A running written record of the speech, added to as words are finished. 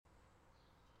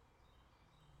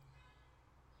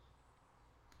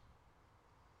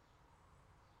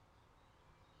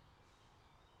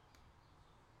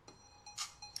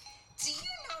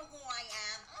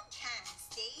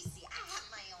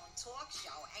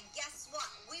And guess what?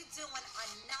 We're doing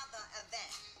another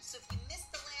event. So if you missed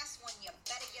the last one, you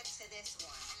better get to this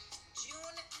one.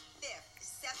 June 5th,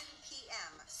 7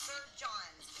 p.m., Sir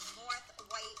John's, North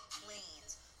White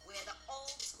Plains, where the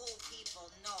old school people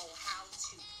know how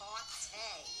to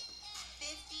party.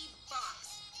 $50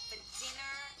 for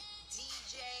dinner,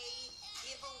 DJ,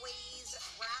 giveaways,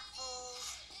 raffles,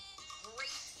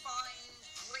 great fun,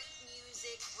 great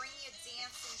music. Bring your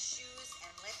dancing shoes and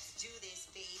let's do this,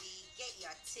 baby. Get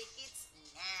your tickets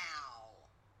now.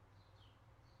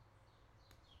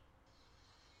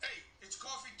 Hey, it's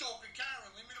Coffee Talk and Karen.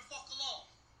 Leave me the fuck alone.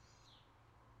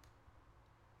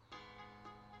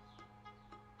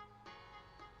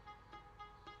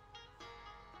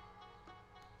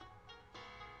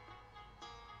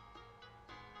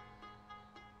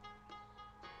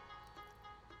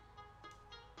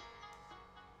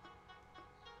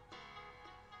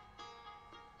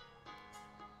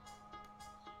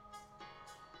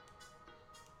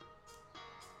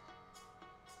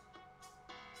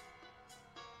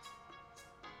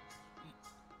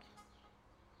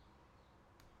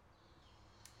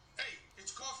 Hey,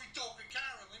 it's Coffee Talk and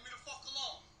Karen. Leave me the fuck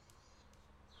alone.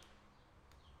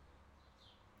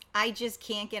 I just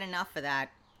can't get enough of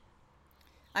that.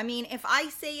 I mean, if I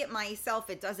say it myself,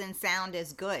 it doesn't sound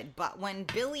as good. But when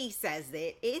Billy says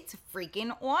it, it's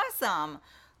freaking awesome.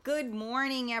 Good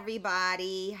morning,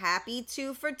 everybody. Happy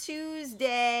 2 for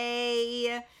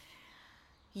Tuesday.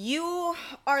 You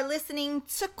are listening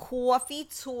to Coffee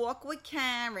Talk with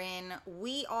Karen.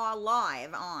 We are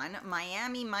live on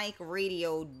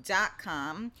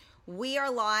MiamiMikeRadio.com. We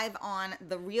are live on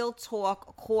the Real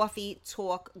Talk Coffee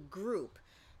Talk group.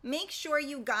 Make sure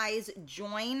you guys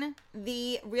join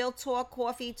the Real Talk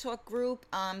Coffee Talk group.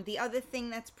 The other thing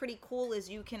that's pretty cool is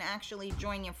you can actually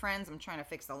join your friends. I'm trying to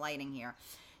fix the lighting here.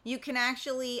 You can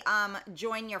actually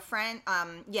join your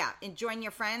join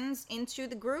your friends into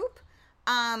the group.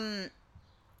 And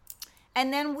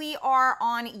then we are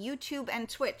on YouTube and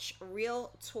Twitch,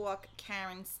 Real Talk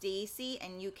Karen Stacy,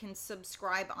 and you can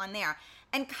subscribe on there.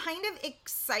 And kind of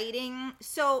exciting,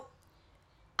 so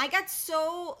I got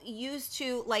so used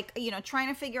to, trying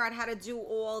to figure out how to do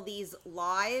all these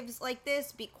lives like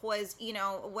this because,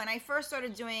 when I first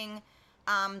started doing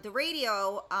the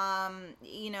radio,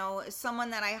 someone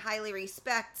that I highly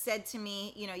respect said to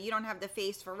me, you don't have the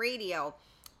face for radio.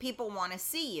 People want to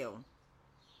see you.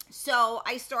 So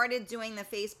I started doing the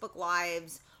Facebook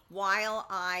Lives while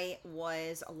I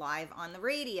was live on the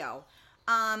radio.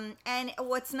 And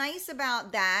what's nice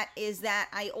about that is that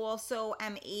I also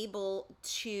am able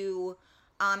to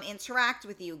interact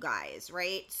with you guys,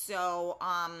 right? So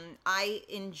I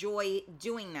enjoy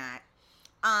doing that.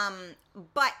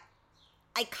 But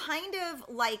I kind of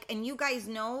and you guys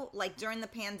know, during the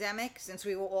pandemic, since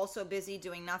we were all so busy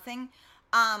doing nothing,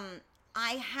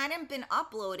 I hadn't been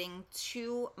uploading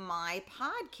to my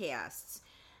podcasts.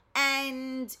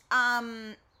 And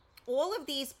all of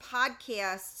these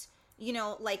podcasts,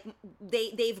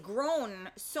 they've grown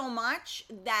so much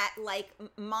that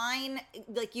mine,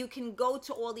 you can go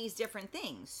to all these different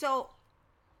things. So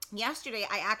yesterday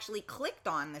I actually clicked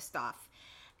on the stuff.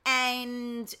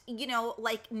 And,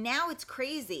 now it's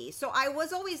crazy. So I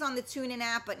was always on the TuneIn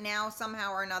app, but now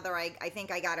somehow or another, I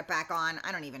think I got it back on.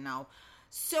 I don't even know.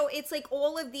 So it's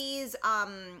all of these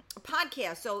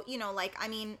podcasts. So,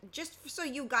 just so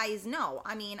you guys know,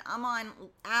 I'm on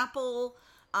Apple,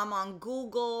 I'm on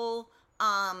Google,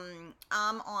 I'm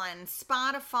on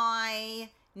Spotify.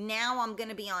 Now I'm going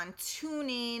to be on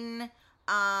TuneIn.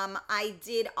 I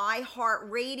did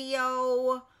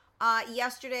iHeartRadio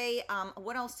yesterday.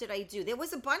 What else did I do? There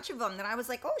was a bunch of them that I was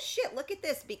like, oh shit, look at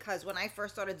this. Because when I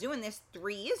first started doing this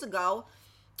 3 years ago,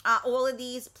 all of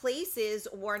these places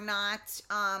were not,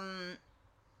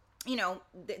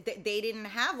 they didn't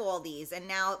have all these. And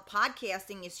now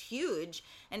podcasting is huge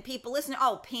and people listen.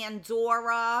 Oh,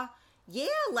 Pandora. Yeah,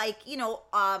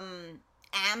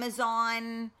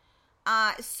 Amazon.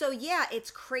 So yeah,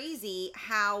 it's crazy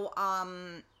how,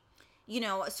 so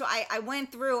I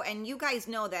went through, and you guys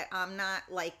know that I'm not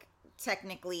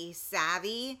technically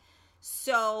savvy.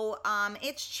 So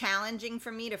it's challenging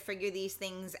for me to figure these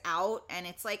things out. And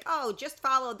it's just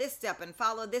follow this step and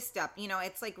follow this step.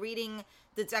 It's like reading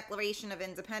the Declaration of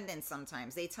Independence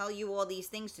sometimes. They tell you all these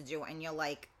things to do and you're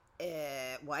like,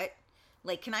 what?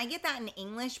 Can I get that in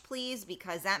English, please?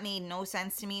 Because that made no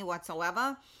sense to me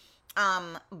whatsoever.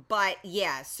 But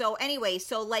yeah, so anyway,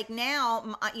 so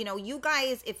now, you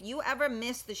guys, if you ever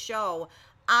miss the show,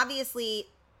 obviously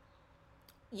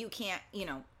you can't,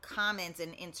 comment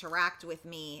and interact with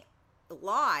me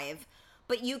live,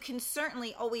 but you can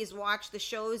certainly always watch the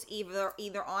shows either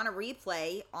on a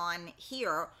replay on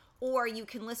here or you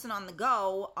can listen on the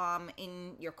go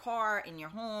in your car, in your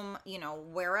home,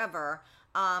 wherever,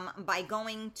 by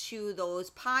going to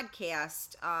those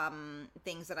podcast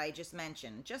things that I just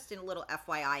mentioned. Just a little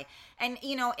FYI. And,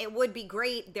 it would be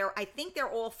great. I think they're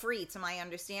all free to my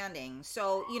understanding.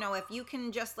 So, if you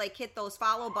can just like hit those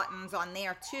follow buttons on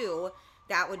there too,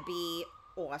 that would be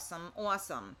awesome.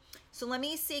 Awesome. So let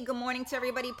me say good morning to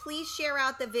everybody. Please share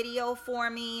out the video for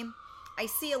me. I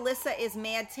see Alyssa is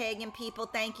mad tagging people.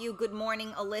 Thank you. Good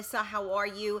morning, Alyssa. How are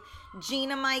you?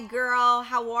 Gina, my girl,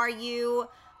 how are you?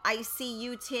 I see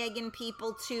you tagging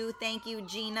people too. Thank you,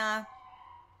 Gina.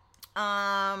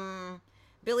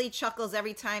 Billy chuckles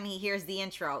every time he hears the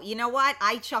intro. You know what?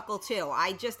 I chuckle too.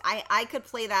 I could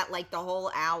play that like the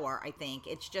whole hour, I think.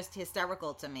 It's just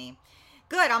hysterical to me.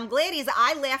 Good. I'm glad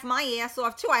I laugh my ass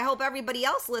off too. I hope everybody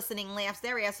else listening laughs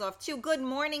their ass off too. Good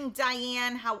morning,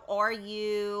 Diane. How are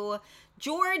you?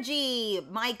 Georgie,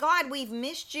 my God, we've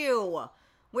missed you.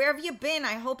 Where have you been?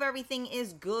 I hope everything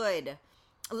is good.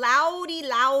 Loudy,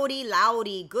 Loudy,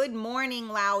 Loudy. Good morning,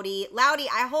 Loudy. Loudy,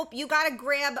 I hope you got to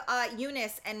grab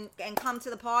Eunice and come to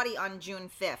the party on June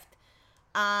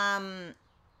 5th.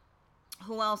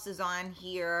 Who else is on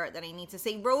here that I need to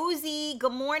say? Rosie.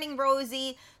 Good morning,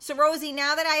 Rosie. So, Rosie,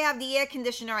 now that I have the air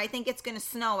conditioner, I think it's going to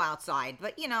snow outside.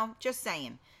 But, just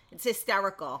saying. It's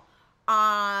hysterical.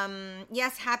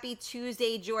 Yes, happy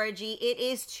Tuesday, Georgie. It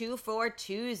is 2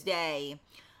 Tuesday.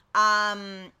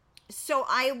 So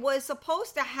I was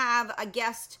supposed to have a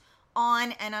guest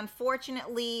on, and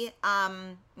unfortunately,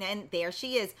 and there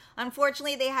she is.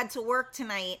 Unfortunately, they had to work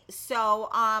tonight.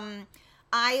 So,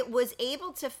 I was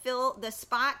able to fill the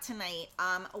spot tonight.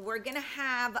 We're going to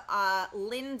have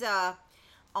Linda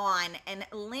on, and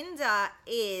Linda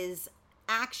is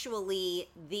actually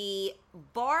the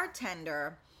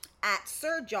bartender at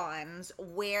Sir John's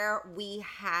where we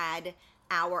had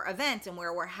our event and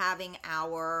where we're having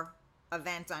our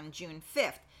event on June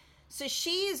 5th. So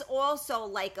she's also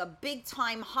like a big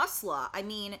time hustler. I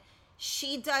mean,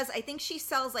 I think she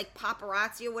sells like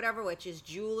paparazzi or whatever, which is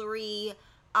jewelry.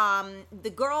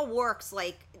 The girl works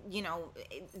like,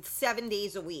 7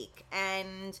 days a week.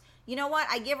 And you know what?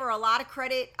 I give her a lot of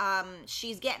credit.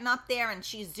 She's getting up there and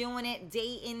she's doing it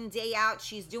day in, day out.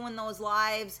 She's doing those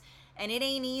lives. And it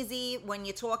ain't easy when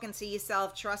you're talking to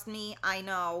yourself. Trust me, I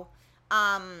know.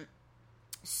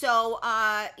 So,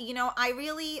 I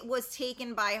really was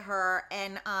taken by her,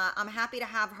 and I'm happy to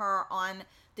have her on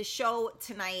the show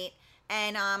tonight.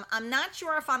 And I'm not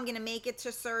sure if I'm going to make it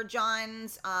to Sir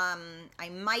John's. I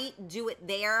might do it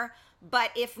there, but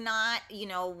if not,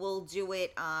 we'll do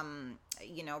it,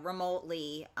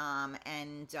 remotely.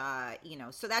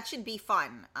 So that should be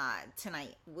fun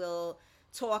tonight. We'll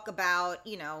talk about,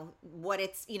 what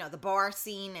it's, the bar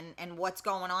scene and what's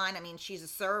going on. I mean, she's a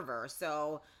server,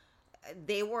 so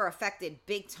they were affected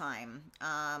big time.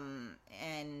 Now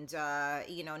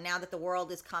that the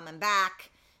world is coming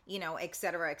back, et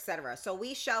cetera, et cetera. So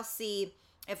we shall see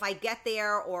if I get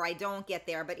there or I don't get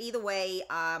there. But either way,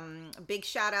 big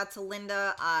shout out to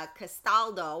Linda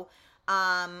Castaldo,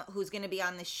 who's going to be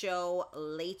on the show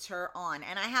later on.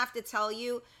 And I have to tell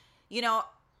you,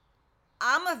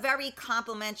 I'm a very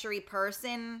complimentary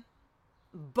person,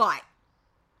 but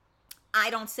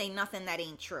I don't say nothing that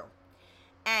ain't true.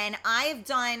 And I've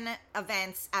done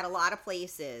events at a lot of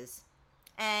places,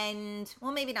 and,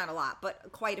 well, maybe not a lot,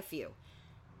 but quite a few.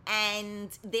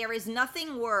 And there is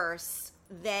nothing worse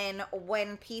than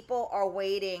when people are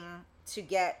waiting to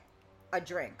get a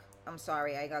drink. I'm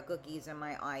sorry, I got cookies in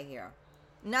my eye here.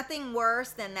 Nothing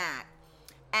worse than that.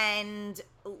 And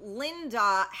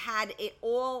Linda had it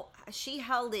all, she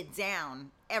held it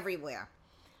down everywhere.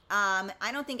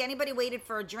 I don't think anybody waited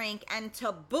for a drink. And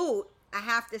to boot, I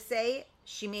have to say,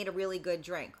 she made a really good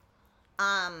drink.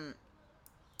 I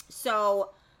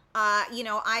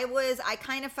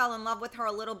kind of fell in love with her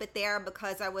a little bit there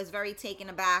because I was very taken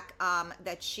aback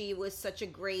that she was such a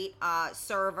great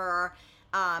server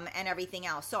and everything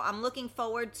else. So I'm looking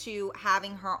forward to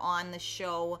having her on the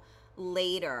show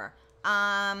later.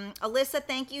 Alyssa,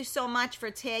 thank you so much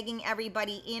for tagging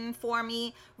everybody in for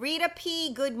me. Rita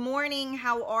P, good morning.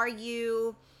 How are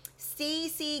you?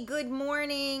 Stacy, good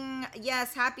morning.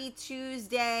 Yes, happy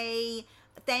Tuesday.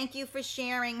 Thank you for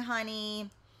sharing, honey.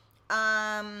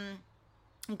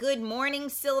 Good morning,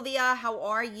 Sylvia. How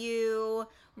are you?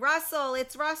 Russell,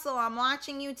 it's Russell. I'm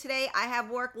watching you today. I have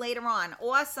work later on.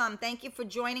 Awesome. Thank you for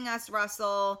joining us,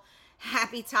 Russell.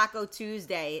 Happy Taco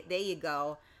Tuesday. There you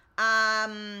go.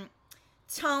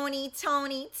 Tony.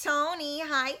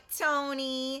 Hi,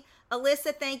 Tony.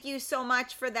 Alyssa, thank you so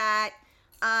much for that.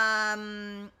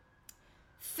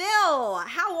 Phil,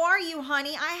 how are you,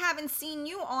 honey? I haven't seen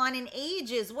you on in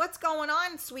ages. What's going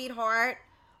on, sweetheart?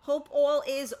 Hope all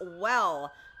is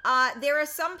well. There are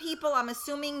some people, I'm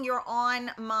assuming you're on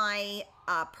my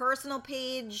personal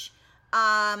page,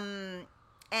 and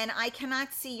I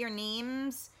cannot see your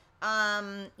names.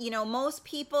 Most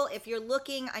people, if you're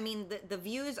looking, I mean, the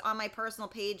views on my personal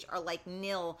page are like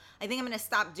nil. I think I'm going to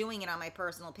stop doing it on my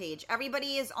personal page.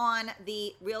 Everybody is on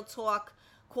the Real Talk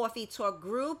Coffee Talk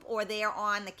group, or they are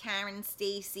on the Karen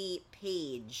Stacy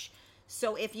page.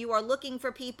 So if you are looking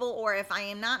for people, or if I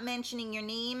am not mentioning your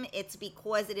name, it's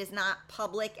because it is not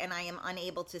public and I am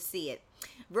unable to see it.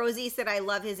 Rosie said, I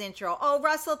love his intro. Oh,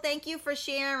 Russell, thank you for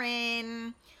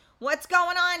sharing. What's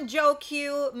going on, Joe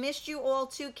Q? Missed you all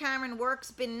too, Karen.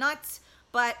 Work's been nuts,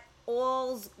 but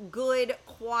all's good,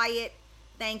 quiet.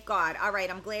 Thank God. All right,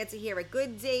 I'm glad to hear it.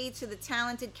 Good day to the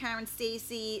talented Karen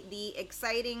Stacy, the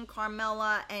exciting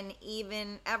Carmela, and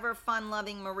even ever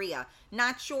fun-loving Maria.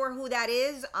 Not sure who that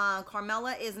is.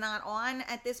 Carmela is not on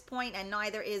at this point, and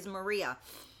neither is Maria.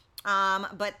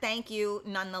 But thank you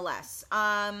nonetheless.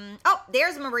 Oh,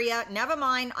 there's Maria. Never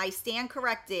mind. I stand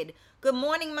corrected. Good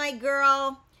morning, my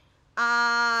girl.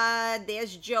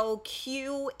 There's Joe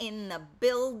Q in the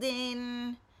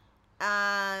building.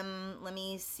 Let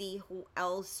me see who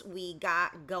else we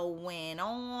got going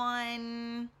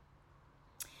on.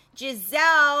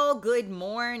 Giselle, good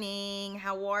morning.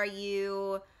 How are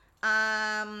you?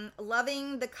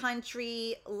 Loving the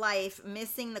country life,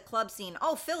 missing the club scene.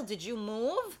 Oh, Phil, did you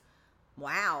move?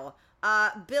 Wow.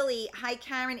 Billy, hi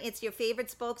Karen, it's your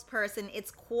favorite spokesperson. It's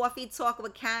Coffee Talk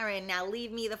with Karen. Now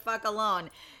leave me the fuck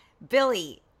alone.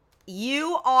 Billy,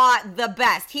 you are the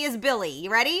best. Here's Billy.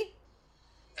 You ready?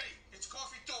 Hey, it's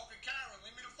Coffee Talk with Karen.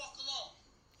 Leave me the fuck alone.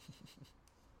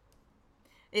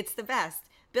 It's the best.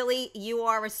 Billy, you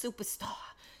are a superstar.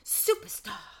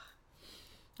 Superstar.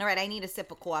 All right, I need a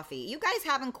sip of coffee. You guys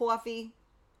having coffee?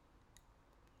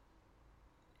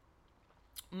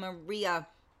 Maria,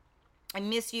 I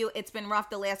miss you. It's been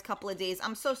rough the last couple of days.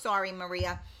 I'm so sorry,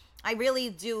 Maria. I really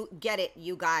do get it,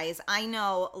 you guys. I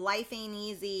know life ain't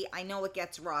easy. I know it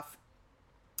gets rough.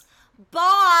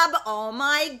 Bob, oh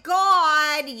my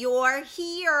God, you're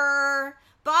here.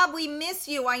 Bob, we miss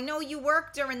you. I know you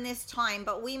work during this time,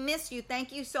 but we miss you.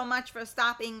 Thank you so much for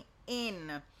stopping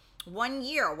in. 1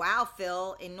 year. Wow,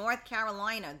 Phil, in North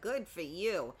Carolina. Good for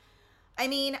you. I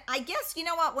mean, I guess, you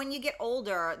know what? When you get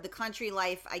older, the country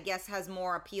life, I guess, has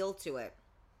more appeal to it.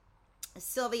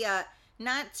 Sylvia,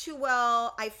 not too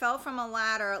well. I fell from a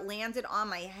ladder, landed on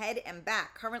my head and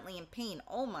back, currently in pain.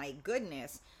 Oh my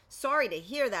goodness. Sorry to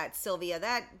hear that, Sylvia.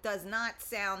 That does not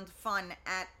sound fun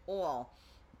at all.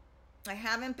 I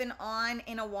haven't been on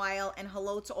in a while, and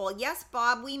hello to all. Yes,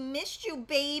 Bob, we missed you,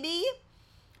 baby.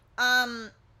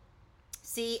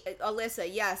 See, Alyssa,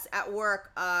 yes, at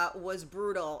work was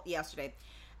brutal yesterday.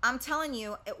 I'm telling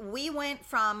you, we went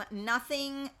from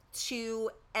nothing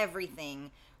to everything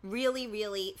really,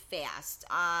 really fast.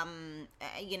 And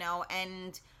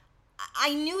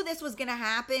I knew this was going to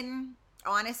happen,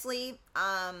 honestly.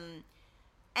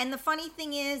 And the funny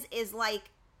thing is like,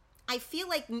 I feel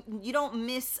like you don't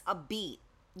miss a beat.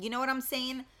 You know what I'm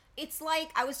saying? It's like,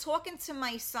 I was talking to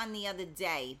my son the other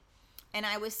day, and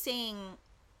I was saying,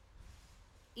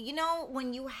 you know,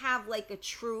 when you have like a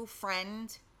true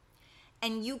friend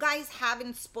and you guys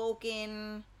haven't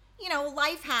spoken, you know,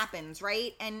 life happens,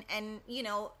 right? And you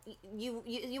know, you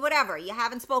whatever, you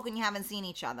haven't spoken, you haven't seen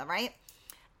each other, right?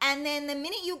 And then the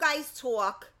minute you guys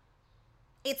talk,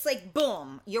 it's like,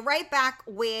 boom, you're right back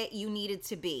where you needed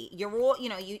to be. You're all, you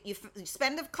know, you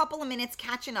spend a couple of minutes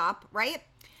catching up, right?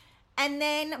 And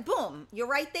then boom, you're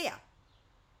right there.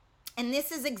 And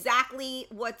this is exactly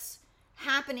what's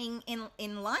happening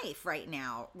in life right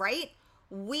now, right?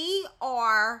 We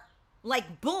are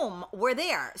like, boom, we're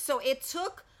there. So it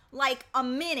took like a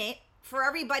minute for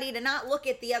everybody to not look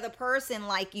at the other person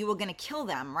like you were going to kill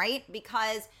them, right?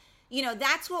 Because, you know,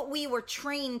 that's what we were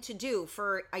trained to do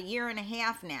for a year and a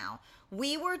half now.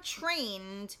 We were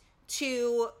trained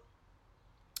to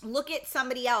look at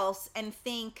somebody else and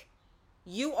think,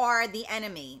 you are the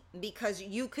enemy because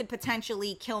you could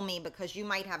potentially kill me because you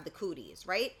might have the cooties,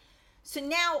 right? So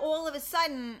now all of a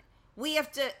sudden we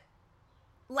have to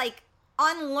like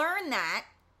unlearn that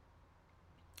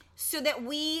so that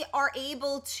we are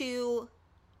able to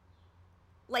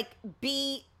like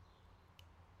be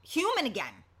human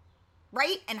again,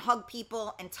 right? And hug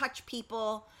people and touch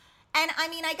people. And I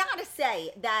mean, I gotta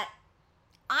say that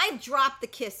I've dropped the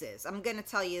kisses. I'm gonna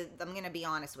tell you, I'm gonna be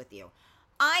honest with you.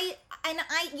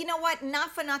 You know what?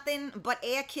 Not for nothing, but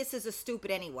air kisses are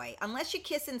stupid anyway. Unless you're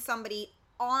kissing somebody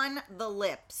on the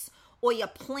lips or you're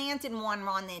planting one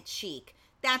on their cheek,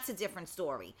 that's a different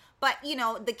story. But, you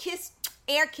know, the kiss,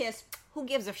 air kiss, who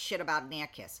gives a shit about an air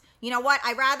kiss? You know what?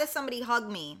 I'd rather somebody hug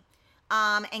me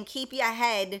and keep your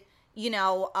head, in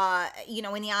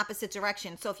the opposite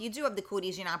direction. So if you do have the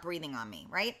cooties, you're not breathing on me,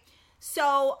 right?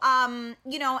 So, and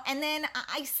then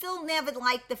I still never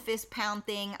liked the fist pound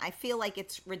thing. I feel like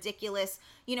it's ridiculous.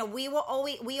 You know, we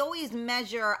always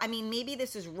measure, I mean, maybe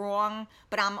this is wrong,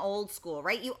 but I'm old school,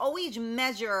 right? You always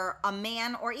measure a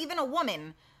man or even a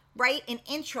woman, right? An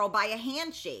intro by a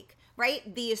handshake,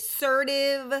 right? The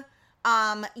assertive,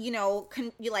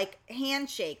 you like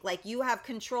handshake, like you have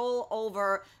control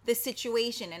over the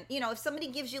situation. And, if somebody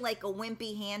gives you like a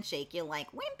wimpy handshake, you're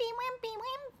like, wimpy, wimpy,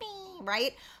 wimpy,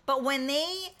 right? But when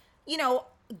they,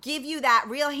 give you that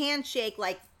real handshake,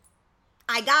 like,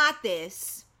 I got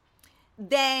this,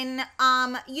 then,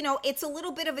 it's a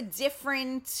little bit of a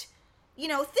different,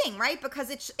 thing, right?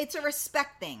 Because it's a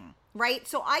respect thing, right?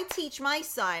 So I teach my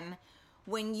son,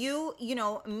 when you,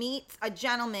 meet a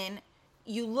gentleman,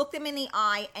 you look them in the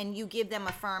eye and you give them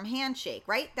a firm handshake,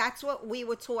 right? That's what we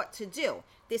were taught to do.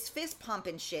 This fist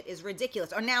pumping shit is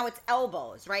ridiculous. Or now it's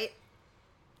elbows, right?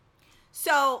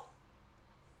 So,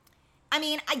 I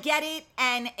mean, I get it.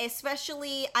 And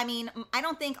especially, I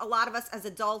don't think a lot of us as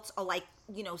adults are like,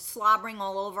 slobbering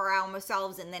all over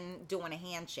ourselves and then doing a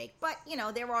handshake. But,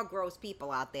 there are gross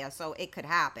people out there, so it could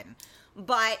happen.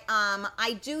 But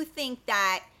I do think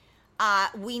that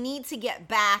we need to get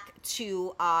back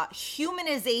to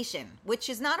humanization, which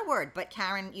is not a word, but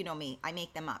Karen, you know me, I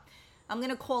make them up. I'm going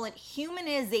to call it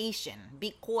humanization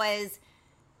because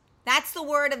that's the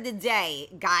word of the day,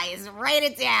 guys. Write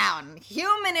it down.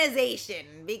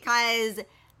 Humanization, because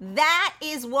that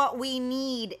is what we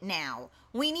need now.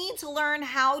 We need to learn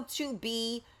how to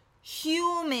be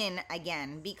human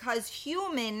again, because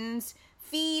humans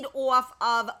feed off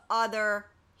of other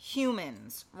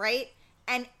humans, right?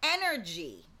 And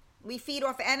energy. We feed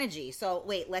off energy. So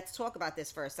wait, let's talk about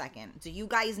this for a second. Do you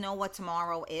guys know what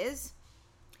tomorrow is?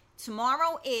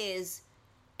 Tomorrow is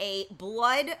a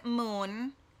blood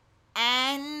moon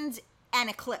and an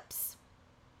eclipse.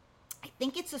 I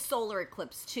think it's a solar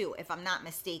eclipse too, if I'm not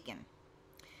mistaken.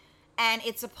 And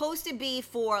it's supposed to be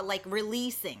for like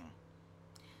releasing.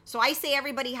 So I say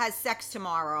everybody has sex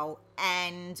tomorrow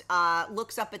and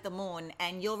looks up at the moon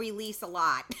and you'll release a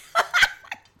lot.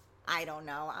 I don't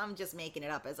know. I'm just making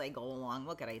it up as I go along.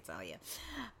 What could I tell you?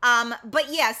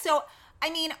 But yeah, so,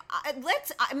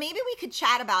 maybe we could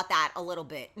chat about that a little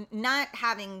bit. Not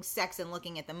having sex and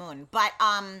looking at the moon, but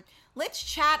let's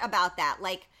chat about that.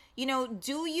 Like,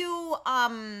 do you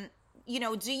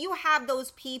have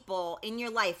those people in your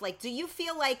life? Like, do you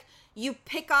feel like you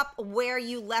pick up where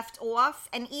you left off?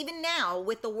 And even now,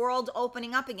 with the world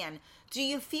opening up again, do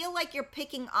you feel like you're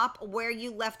picking up where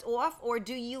you left off? Or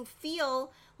do you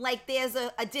feel like there's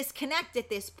a disconnect at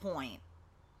this point?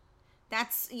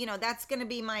 That's going to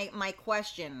be my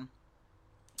question.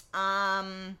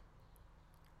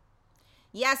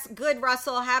 Yes, good,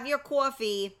 Russell. Have your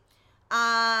coffee.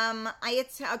 Alyssa,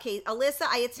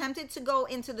 I attempted to go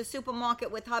into the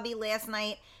supermarket with hubby last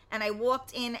night, and I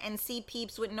walked in and see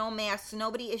peeps with no masks.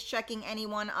 Nobody is checking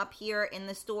anyone up here in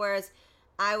the stores.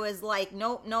 I was like,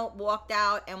 nope, walked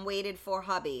out and waited for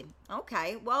hubby.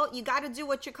 Okay, well, you got to do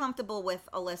what you're comfortable with,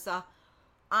 Alyssa.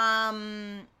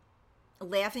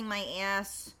 Laughing my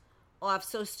ass off,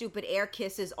 so stupid air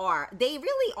kisses are. They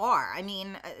really are. I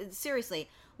mean, seriously.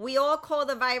 We all call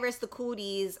the virus the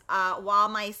cooties, while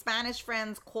my Spanish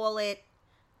friends call it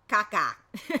caca.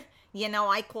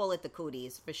 I call it the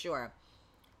cooties, for sure.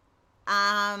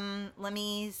 Let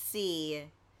me see.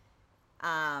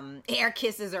 Air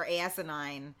kisses are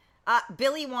asinine.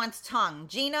 Billy wants tongue.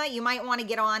 Gina, you might want to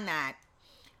get on that.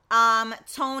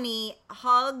 Tony,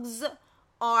 hugs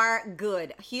are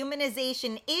good.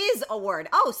 Humanization is a word.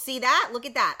 Oh, see that? Look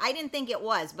at that. I didn't think it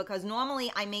was, because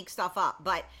normally I make stuff up,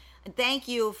 but thank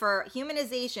you for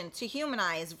humanization. To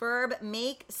humanize, verb,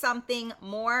 make something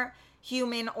more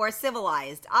human or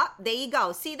civilized. There you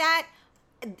go. See that?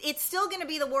 It's still going to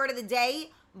be the word of the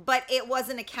day, but it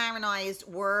wasn't a Karenized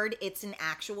word. It's an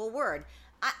actual word.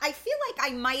 I feel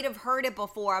like I might have heard it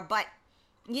before, but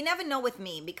you never know with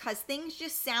me, because things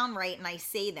just sound right and I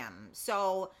say them.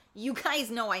 So you guys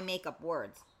know I make up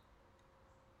words.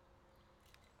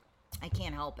 I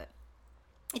can't help it.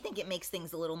 I think it makes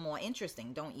things a little more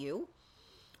interesting, don't you?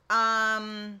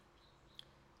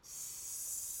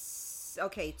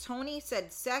 Okay, Tony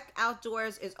said sec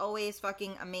outdoors is always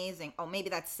fucking amazing. Oh, maybe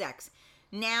that's sex.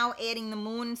 Now adding the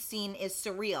moon scene is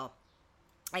surreal.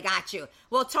 I got you.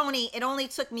 Well, Tony, it only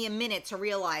took me a minute to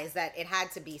realize that it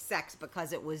had to be sex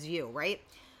because it was you, right?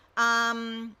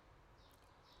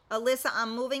 Alyssa,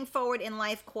 I'm moving forward in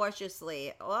life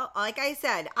cautiously. Well, like I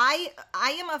said, I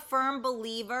am a firm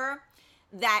believer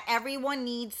that everyone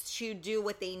needs to do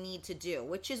what they need to do,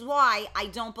 which is why I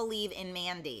don't believe in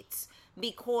mandates,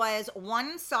 because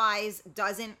one size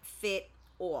doesn't fit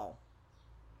all.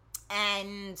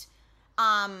 And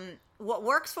what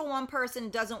works for one person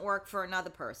doesn't work for another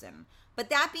person. But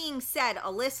that being said,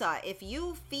 Alyssa, if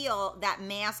you feel that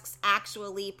masks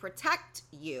actually protect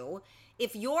you,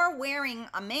 if you're wearing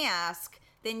a mask,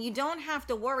 then you don't have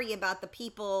to worry about the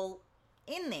people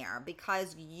in there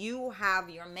because you have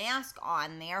your mask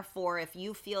on. Therefore, if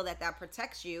you feel that that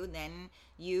protects you, then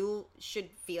you should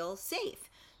feel safe.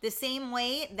 The same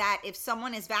way that if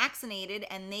someone is vaccinated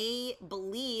and they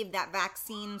believe that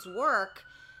vaccines work,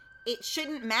 it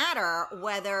shouldn't matter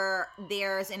whether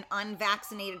there's an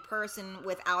unvaccinated person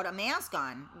without a mask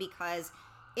on, because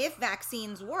if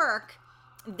vaccines work,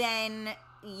 then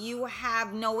you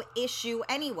have no issue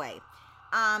anyway.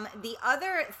 The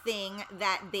other thing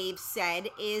that they've said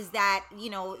is that, you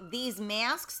know, these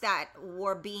masks that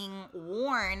were being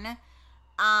worn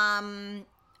are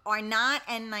not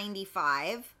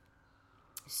N95.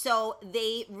 So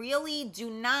they really do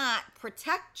not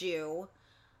protect you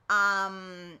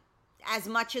as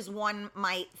much as one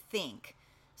might think.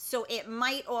 So it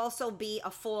might also be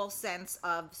a false sense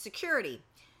of security.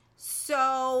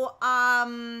 So,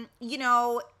 you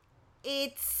know,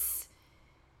 it's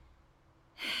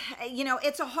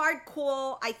a hard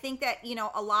call. I think that, you know,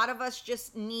 a lot of us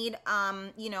just need,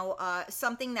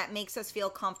 something that makes us feel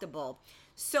comfortable.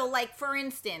 So, like, for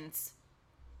instance,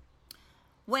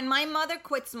 when my mother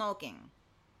quit smoking,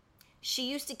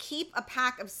 she used to keep a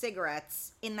pack of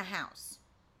cigarettes in the house.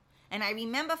 And I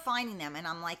remember finding them, and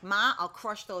I'm like, Ma, I'll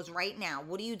crush those right now.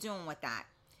 What are you doing with that?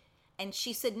 And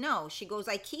she said, no. She goes,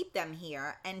 I keep them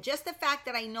here. And just the fact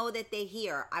that I know that they're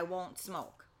here, I won't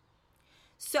smoke.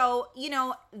 So, you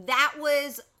know, that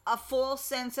was a false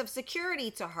sense of security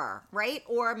to her, right?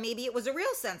 Or maybe it was a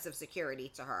real sense of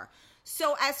security to her.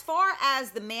 So as far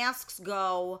as the masks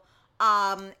go,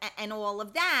 and all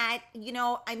of that, you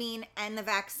know, I mean, and the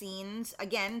vaccines,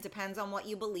 again, depends on what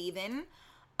you believe in.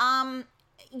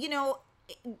 You know,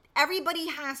 everybody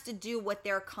has to do what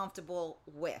they're comfortable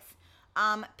with.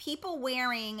 People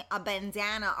wearing a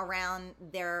bandana around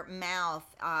their mouth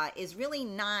is really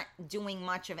not doing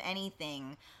much of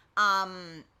anything.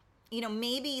 You know,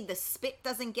 maybe the spit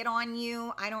doesn't get on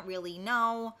you. I don't really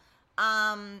know.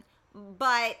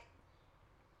 But,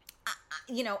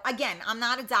 you know, again, I'm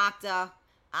not a doctor.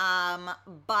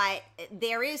 But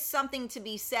there is something to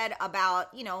be said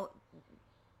about, you know,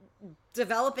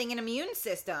 developing an immune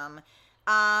system.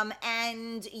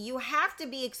 And you have to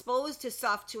be exposed to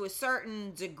stuff to a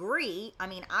certain degree. I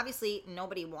mean, obviously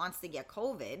nobody wants to get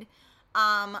COVID.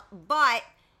 But,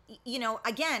 you know,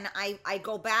 again, I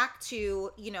go back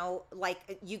to, you know,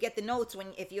 like you get the notes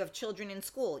if you have children in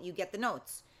school, you get the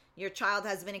notes. Your child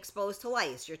has been exposed to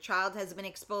lice. Your child has been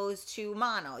exposed to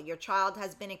mono. Your child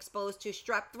has been exposed to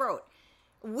strep throat.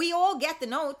 We all get the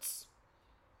notes.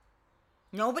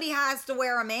 Nobody has to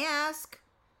wear a mask.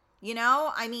 You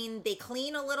know, I mean, they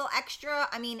clean a little extra.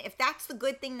 I mean, if that's the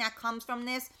good thing that comes from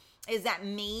this, is that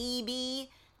maybe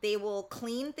they will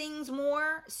clean things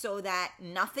more so that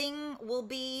nothing will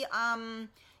be,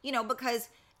 you know, because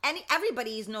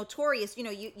everybody is notorious. You know,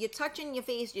 you're touching your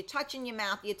face, you're touching your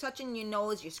mouth, you're touching your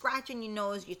nose, you're scratching your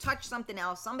nose, you touch something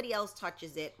else, somebody else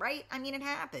touches it, right? I mean, it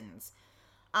happens.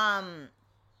 I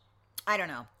don't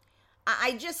know.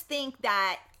 I just think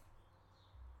that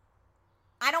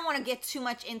I don't want to get too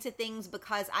much into things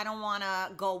because I don't want to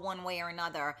go one way or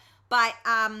another. But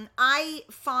I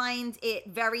find it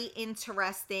very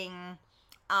interesting,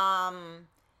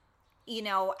 you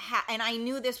know, and I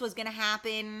knew this was going to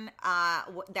happen,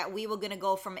 that we were going to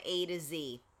go from A to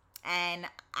Z. And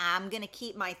I'm going to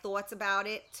keep my thoughts about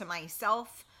it to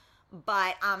myself,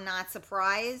 but I'm not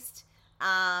surprised.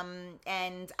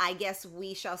 And I guess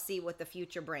we shall see what the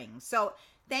future brings. So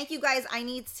thank you guys. I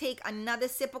need to take another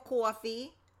sip of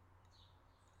coffee.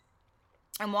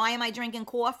 And why am I drinking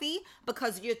coffee?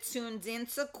 Because you're tuned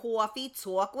into Coffee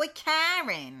Talk with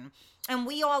Karen. And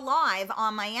we are live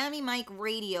on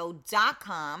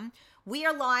MiamiMikeRadio.com. We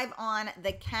are live on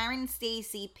the Karen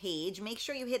Stacy page. Make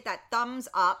sure you hit that thumbs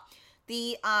up.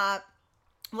 The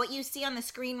what you see on the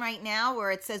screen right now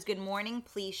where it says good morning,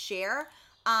 please share.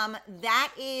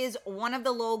 That is one of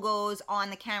the logos on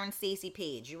the Karen Stacy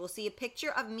page. You will see a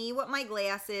picture of me with my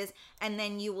glasses, and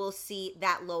then you will see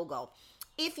that logo.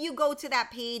 If you go to that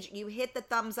page, you hit the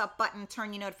thumbs up button,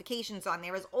 turn your notifications on.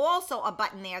 There is also a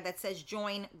button there that says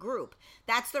join group.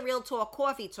 That's the Real Talk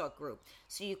Coffee Talk group.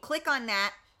 So you click on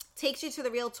that, takes you to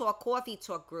the Real Talk Coffee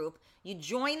Talk group. You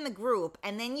join the group,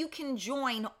 and then you can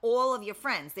join all of your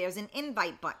friends. There's an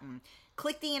invite button.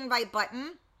 Click the invite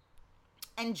button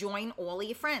and join all of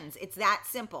your friends. It's that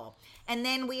simple. And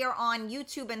then we are on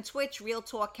YouTube and Twitch, Real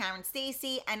Talk Karen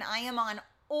Stacy, and I am on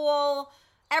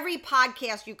every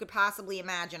podcast you could possibly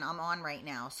imagine I'm on right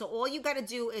now. So all you got to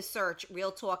do is search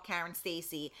Real Talk Karen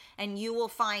Stacy and you will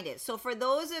find it. So for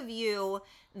those of you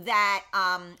that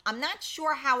I'm not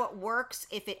sure how it works,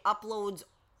 if it uploads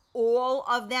all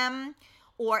of them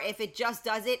or if it just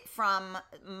does it from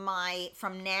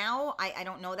now. I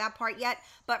don't know that part yet.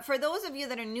 But for those of you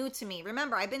that are new to me,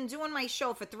 remember, I've been doing my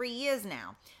show for 3 years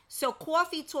now. So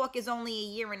Coffee Talk is only a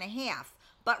year and a half.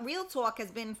 But Real Talk has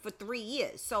been for 3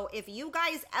 years. So if you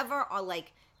guys ever are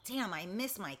like, damn, I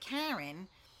miss my Karen,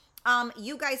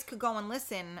 you guys could go and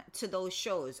listen to those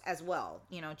shows as well.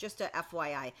 You know, just a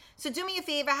FYI. So do me a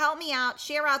favor, help me out,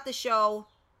 share out the show.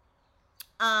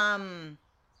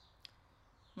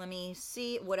 Let me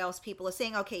see what else people are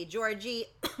saying. Okay, Georgie,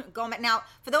 now,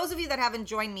 for those of you that haven't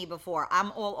joined me before,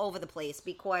 I'm all over the place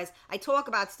because I talk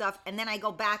about stuff and then I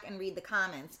go back and read the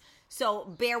comments. So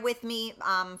bear with me.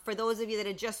 For those of you that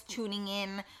are just tuning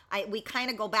in, we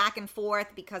kind of go back and forth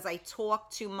because I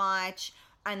talk too much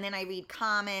and then I read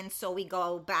comments. So we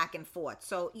go back and forth.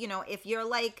 So, you know, if you're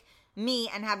like me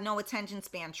and have no attention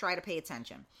span, try to pay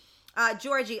attention.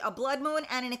 Georgie, a blood moon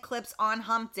and an eclipse on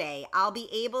hump day. I'll be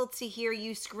able to hear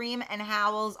you scream and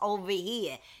howls over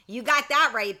here. You got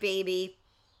that right, baby.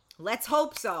 Let's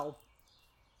hope so.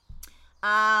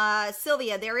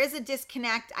 Sylvia, there is a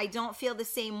disconnect. I don't feel the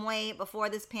same way before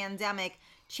this pandemic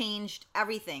changed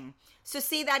everything. So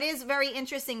see, that is very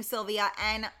interesting, Sylvia.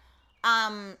 And,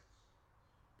 I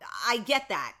get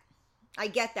that.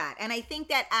 And I think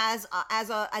that as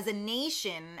a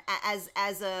nation,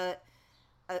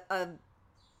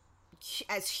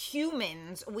 as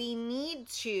humans, we need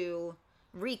to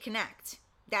reconnect.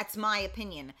 That's my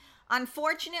opinion.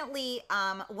 Unfortunately,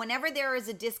 whenever there is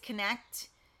a disconnect,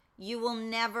 you will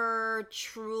never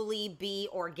truly be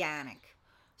organic.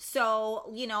 So,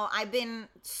 you know, I've been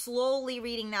slowly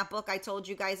reading that book I told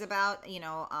you guys about, you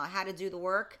know, How to Do the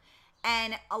Work.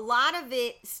 And a lot of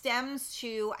it stems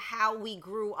to how we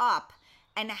grew up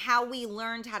and how we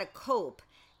learned how to cope.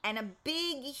 And a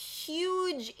big,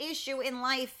 huge issue in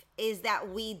life is that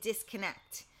we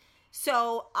disconnect.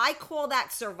 So I call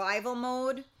that survival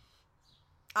mode.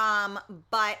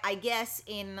 But I guess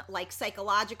in like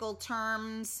psychological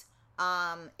terms,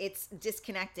 it's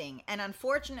disconnecting. And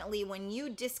unfortunately, when you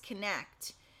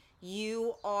disconnect,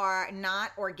 you are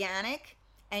not organic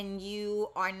and you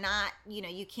are not, you know,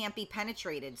 you can't be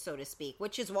penetrated, so to speak,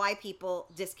 which is why people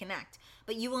disconnect.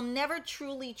 But you will never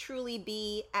truly, truly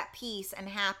be at peace and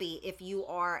happy if you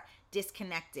are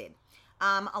disconnected.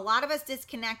 A lot of us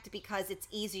disconnect because it's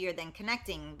easier than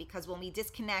connecting, because when we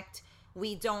disconnect,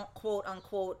 we don't quote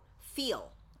unquote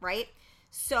feel, right?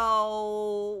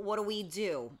 So what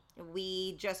do?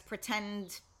 We just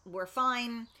pretend we're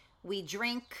fine. We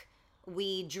drink,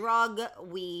 we drug,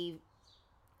 we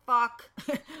fuck.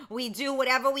 We do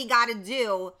whatever we got to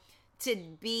do to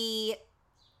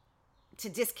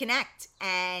disconnect,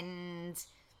 and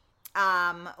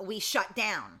we shut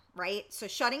down, right? So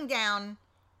shutting down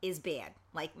is bad.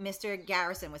 Like Mr.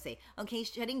 Garrison would say, okay,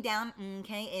 shutting down,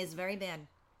 okay, is very bad.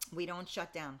 We don't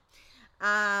shut down.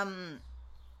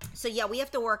 So yeah, we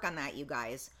have to work on that, you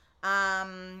guys.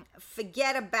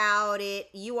 Forget about it.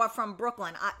 You are from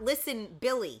Brooklyn. Listen,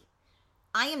 Billy,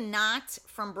 I am not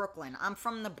from Brooklyn. I'm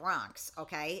from the Bronx,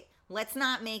 okay? Let's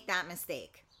not make that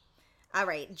mistake. All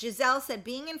right. Giselle said,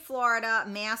 being in Florida,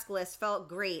 maskless, felt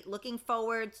great. Looking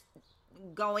forward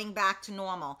going back to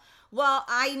normal. Well,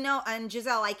 I know, and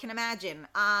Giselle, I can imagine.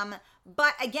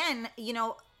 But again, you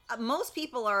know, most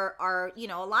people are, you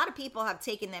know, a lot of people have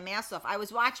taken their masks off. I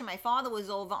was watching, my father was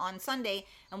over on Sunday,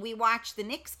 and we watched the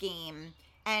Knicks game,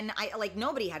 and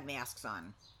nobody had masks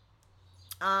on.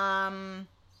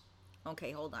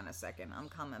 Okay, hold on a second. I'm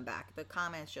coming back. The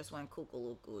comments just went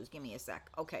cuckoo-lookoo. Give me a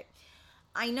sec. Okay.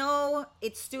 I know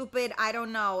it's stupid. I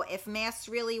don't know if masks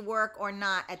really work or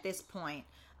not at this point.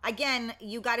 Again,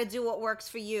 you got to do what works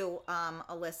for you,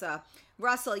 Alyssa.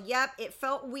 Russell, yep, it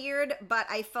felt weird, but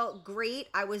I felt great.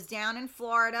 I was down in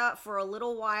Florida for a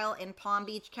little while in Palm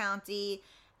Beach County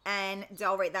and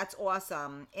Delray. That's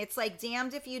awesome. It's like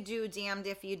damned if you do, damned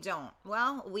if you don't.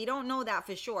 Well, we don't know that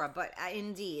for sure, but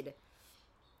indeed.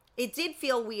 It did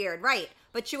feel weird, right?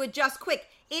 But you adjust quick.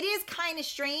 It is kind of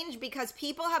strange because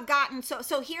people have gotten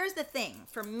so here's the thing.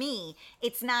 For me,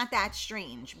 it's not that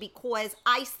strange because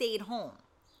I stayed home.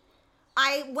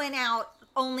 I went out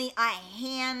only a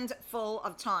handful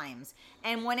of times.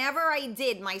 And whenever I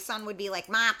did, my son would be like,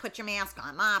 Ma, put your mask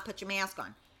on. Ma, put your mask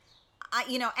on.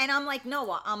 And I'm like,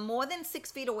 Noah, I'm more than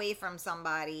 6 feet away from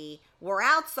somebody. We're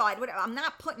outside. I'm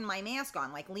not putting my mask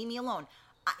on. Like, leave me alone.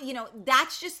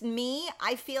 That's just me.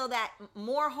 I feel that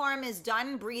more harm is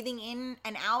done breathing in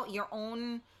and out your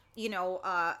own,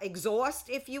 exhaust,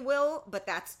 if you will. But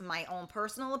that's my own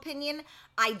personal opinion.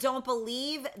 I don't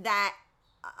believe that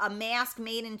a mask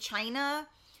made in China,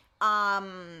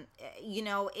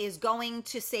 is going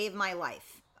to save my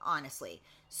life, honestly.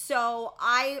 So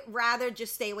I rather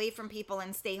just stay away from people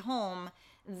and stay home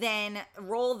than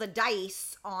roll the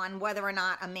dice on whether or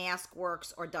not a mask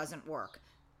works or doesn't work.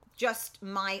 Just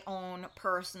my own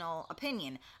personal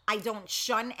opinion. I don't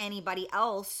shun anybody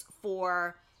else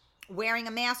for wearing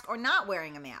a mask or not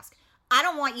wearing a mask. I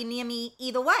don't want you near me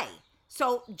either way.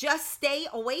 So just stay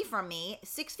away from me,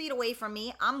 6 feet away from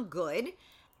me. I'm good.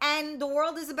 And the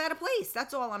world is a better place.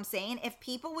 That's all I'm saying. If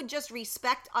people would just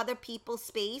respect other people's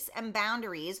space and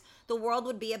boundaries, the world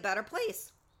would be a better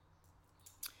place.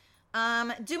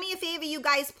 Do me a favor, you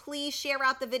guys, please share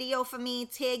out the video for me.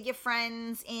 Tag your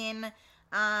friends in.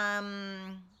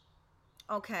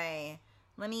 Okay.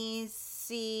 Let me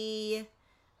see.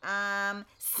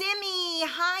 Simi,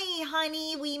 hi,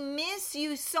 honey. We miss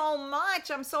you so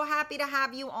much. I'm so happy to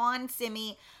have you on,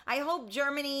 Simi. I hope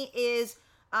Germany is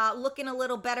looking a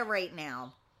little better right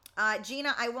now.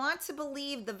 Gina, I want to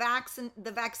believe the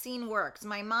vaccine works.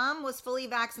 My mom was fully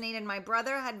vaccinated. My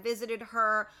brother had visited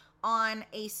her on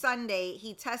a Sunday.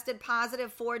 He tested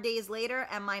positive 4 days later,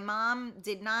 and my mom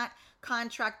did not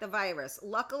contract the virus.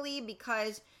 Luckily,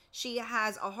 because she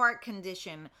has a heart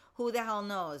condition. Who the hell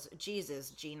knows?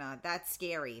 Jesus, Gina, that's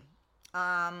scary.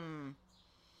 Yeah,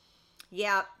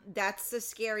 that's a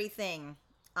scary thing.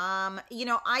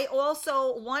 I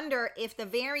also wonder if the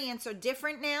variants are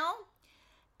different now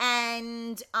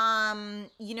and,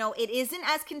 it isn't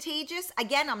as contagious.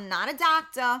 Again, I'm not a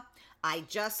doctor. I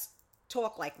just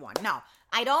talk like one. No,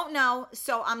 I don't know.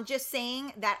 So I'm just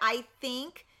saying that I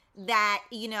think that,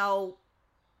 I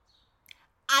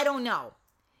don't know.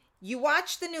 You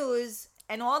watch the news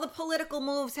and all the political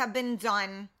moves have been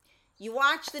done. You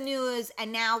watch the news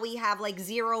and now we have like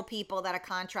 0 people that are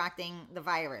contracting the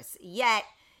virus. Yet,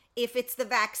 if it's the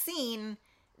vaccine,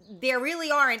 there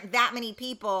really aren't that many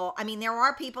people. I mean, there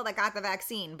are people that got the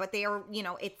vaccine, but they are,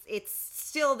 it's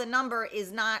still, the number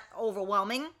is not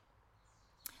overwhelming.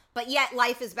 But yet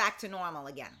life is back to normal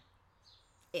again.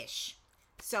 Ish.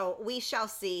 So we shall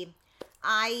see.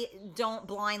 I don't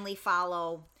blindly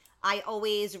follow. I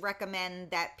always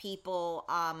recommend that people,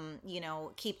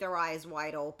 keep their eyes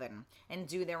wide open and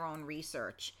do their own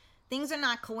research. Things are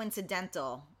not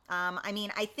coincidental.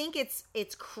 I think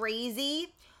it's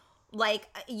crazy. Like,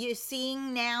 you're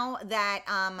seeing now that,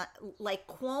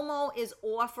 Cuomo is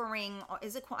offering,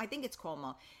 I think it's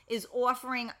Cuomo, is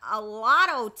offering a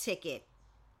lotto ticket.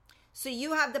 So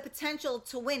you have the potential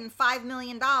to win $5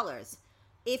 million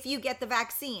if you get the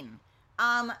vaccine.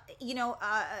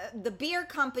 The beer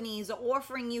companies are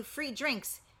offering you free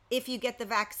drinks if you get the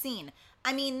vaccine.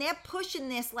 I mean, they're pushing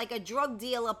this like a drug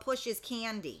dealer pushes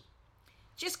candy.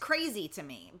 Just crazy to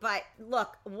me. But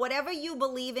look, whatever you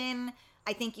believe in,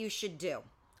 I think you should do.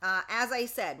 As I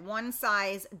said, one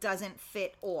size doesn't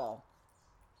fit all.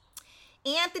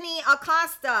 Anthony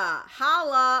Acosta,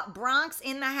 holla, Bronx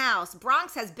in the house.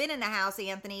 Bronx has been in the house,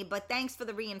 Anthony, but thanks for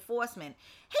the reinforcement.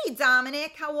 Hey,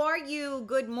 Dominic, how are you?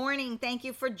 Good morning. Thank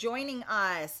you for joining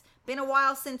us. Been a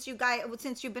while since you've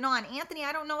been on. Anthony,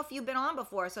 I don't know if you've been on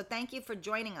before, so thank you for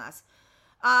joining us.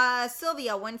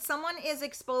 Sylvia, when someone is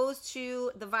exposed to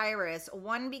the virus,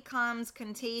 one becomes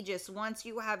contagious once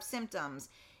you have symptoms.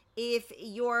 If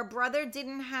your brother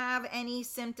didn't have any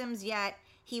symptoms yet,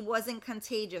 he wasn't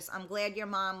contagious. I'm glad your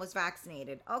mom was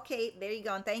vaccinated. Okay, there you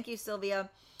go. And thank you, Sylvia.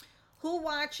 Who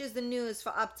watches the news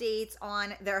for updates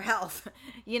on their health?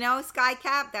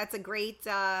 Skycap, that's a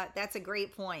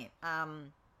great point.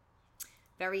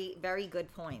 Very, very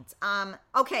good point.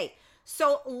 Okay.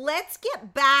 So let's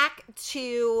get back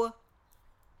to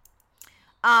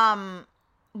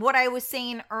what I was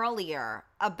saying earlier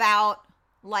about,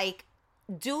 like,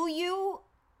 do you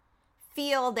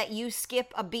feel that you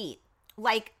skip a beat?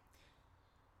 Like,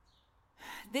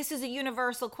 this is a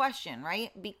universal question,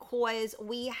 right? Because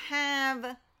we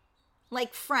have,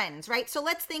 like, friends, right? So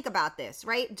let's think about this,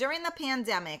 right? During the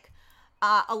pandemic,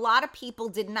 a lot of people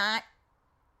did not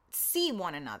see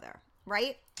one another,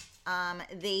 right?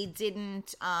 They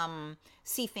didn't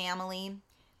see family.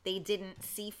 They didn't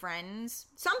see friends.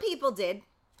 Some people did.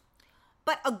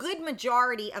 But a good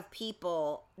majority of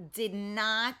people did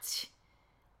not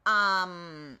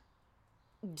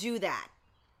do that,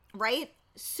 right?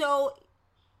 So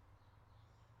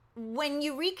when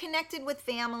you reconnected with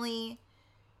family,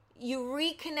 you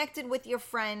reconnected with your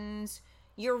friends,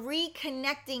 you're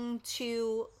reconnecting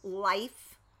to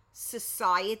life,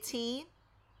 society.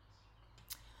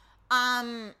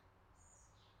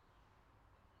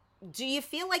 Do you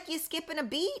feel like you're skipping a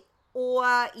beat,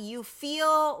 or you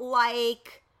feel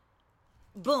like,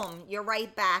 boom, you're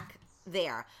right back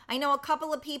there? I know a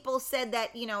couple of people said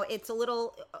that, it's a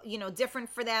little, different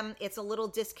for them. It's a little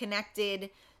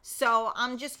disconnected. So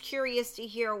I'm just curious to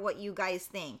hear what you guys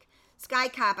think.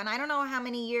 Skycap, and I don't know how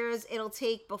many years it'll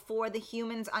take before the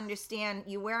humans understand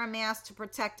you wear a mask to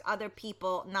protect other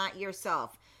people, not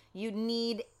yourself. You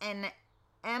need an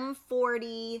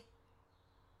M40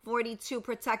 42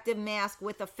 protective mask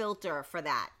with a filter for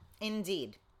that.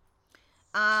 Indeed.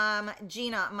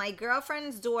 Gina, my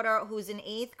girlfriend's daughter, who's in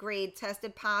 8th grade,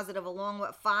 tested positive along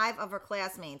with 5 of her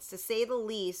classmates. To say the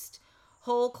least,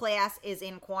 whole class is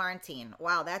in quarantine.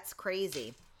 Wow, that's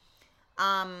crazy.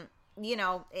 It's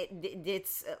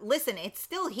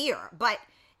still here, but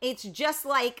it's just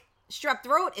like strep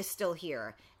throat is still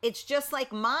here. It's just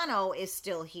like mono is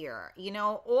still here.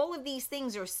 All of these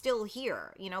things are still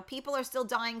here. People are still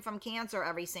dying from cancer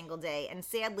every single day. And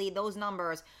sadly, those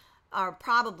numbers are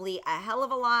probably a hell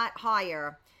of a lot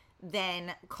higher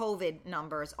than COVID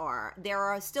numbers are. There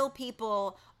are still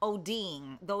people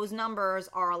ODing. Those numbers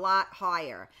are a lot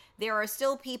higher. There are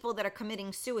still people that are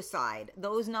committing suicide.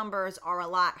 Those numbers are a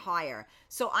lot higher.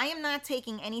 So I am not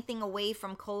taking anything away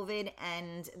from COVID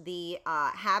and the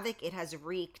havoc it has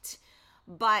wreaked.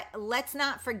 But let's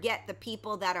not forget the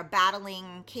people that are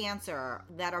battling cancer,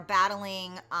 that are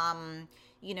battling,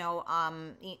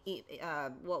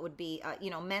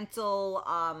 mental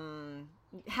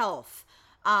health,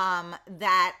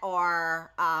 that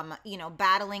are,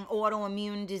 battling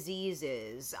autoimmune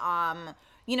diseases.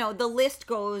 The list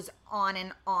goes on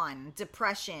and on.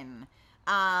 Depression,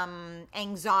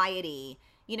 anxiety.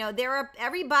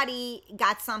 Everybody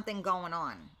got something going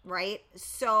on, right?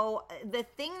 So the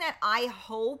thing that I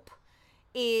hope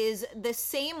is the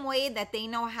same way that they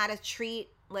know how to treat,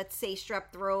 let's say,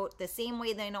 strep throat, the same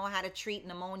way they know how to treat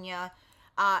pneumonia,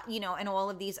 and all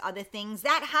of these other things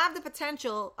that have the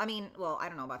potential. I don't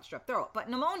know about strep throat, but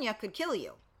pneumonia could kill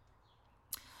you.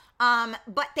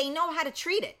 But they know how to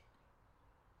treat it.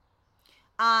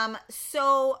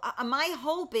 So my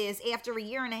hope is after a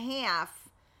year and a half,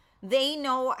 they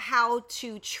know how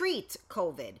to treat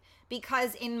COVID,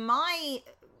 because in my,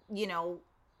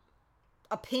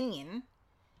 opinion,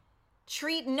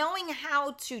 knowing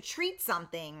how to treat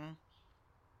something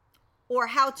or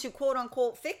how to quote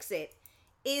unquote fix it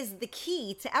is the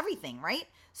key to everything, right?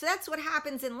 So that's what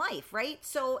happens in life, right?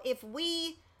 So if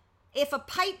a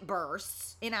pipe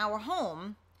bursts in our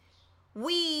home,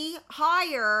 we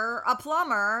hire a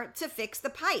plumber to fix the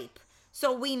pipe.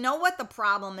 So we know what the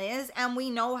problem is and we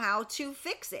know how to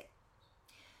fix it.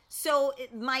 So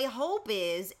my hope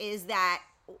is that,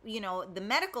 the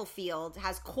medical field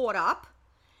has caught up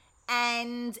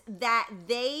and that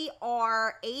they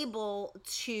are able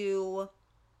to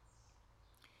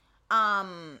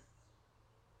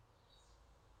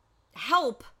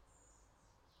help,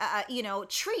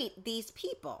 treat these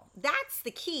people. That's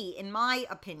the key, in my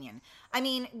opinion.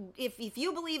 If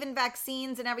you believe in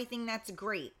vaccines and everything, that's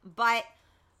great. But,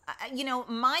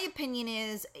 my opinion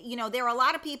is, there are a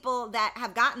lot of people that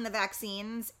have gotten the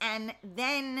vaccines and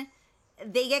then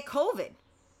they get COVID.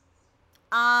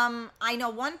 I know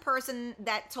one person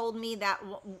that told me that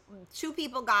 2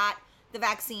 people got the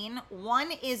vaccine.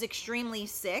 One is extremely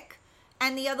sick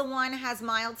and the other one has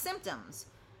mild symptoms.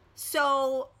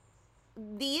 So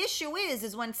the issue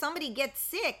is when somebody gets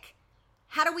sick,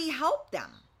 how do we help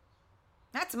them?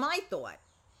 That's my thought.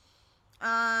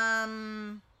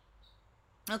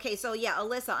 Okay, so yeah,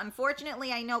 Alyssa,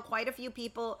 unfortunately, I know quite a few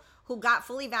people who got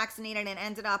fully vaccinated and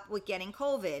ended up with getting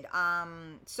COVID.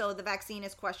 So the vaccine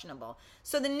is questionable.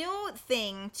 So the new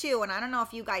thing too, and I don't know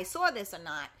if you guys saw this or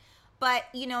not, but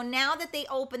now that they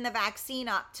opened the vaccine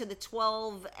up to the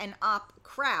 12 and up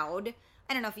crowd,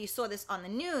 I don't know if you saw this on the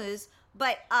news,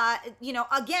 but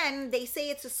again, they say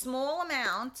it's a small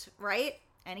amount, right?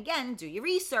 And again, do your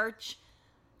research.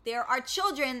 There are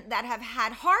children that have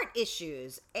had heart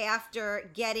issues after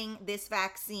getting this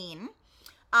vaccine.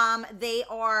 They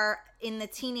are in the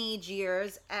teenage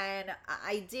years, and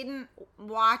I didn't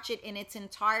watch it in its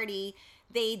entirety.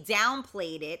 They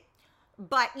downplayed it,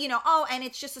 but and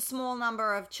it's just a small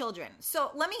number of children. So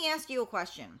let me ask you a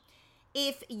question.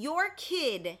 If your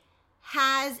kid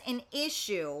has an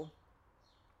issue,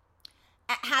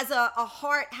 has a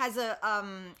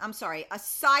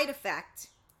side effect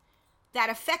that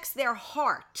affects their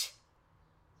heart,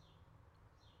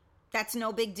 that's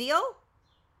no big deal?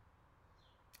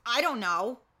 I don't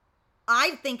know.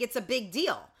 I think it's a big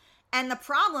deal. And the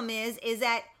problem is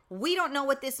that we don't know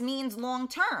what this means long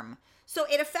term. So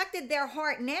it affected their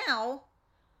heart now,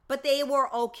 but they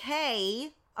were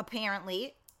okay,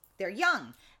 apparently. They're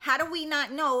young. How do we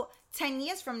not know 10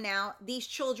 years from now these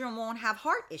children won't have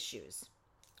heart issues?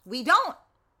 We don't.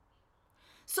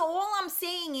 So all I'm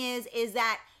saying is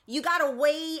that you got to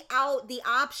weigh out the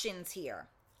options here.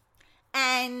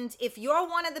 And if you're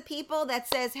one of the people that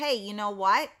says, hey, you know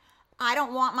what? I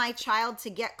don't want my child to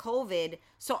get COVID,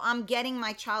 so I'm getting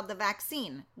my child the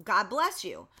vaccine. God bless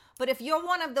you. But if you're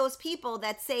one of those people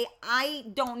that say, I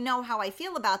don't know how I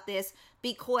feel about this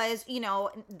because, you know,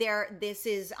 they're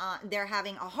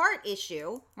having a heart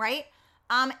issue, right?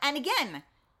 And again,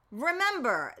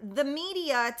 remember, the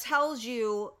media tells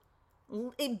you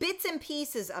bits and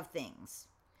pieces of things.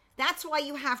 That's why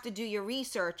you have to do your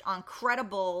research on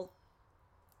credible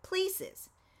places,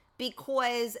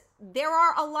 because there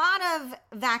are a lot of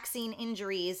vaccine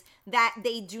injuries that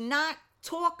they do not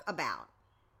talk about,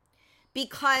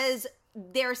 because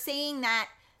they're saying that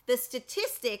the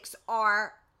statistics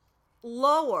are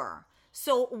lower.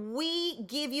 So we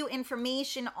give you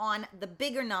information on the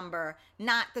bigger number,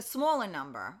 not the smaller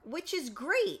number, which is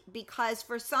great, because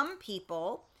for some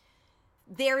people,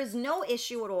 there is no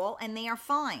issue at all and they are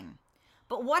fine.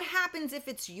 But what happens if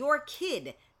it's your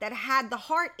kid that had the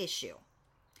heart issue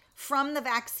from the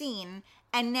vaccine,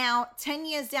 and now 10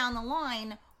 years down the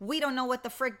line, we don't know what the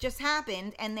frick just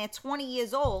happened, and they're 20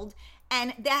 years old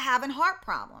and they're having heart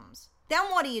problems? Then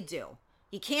what do?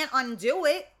 You can't undo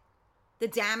it. The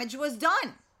damage was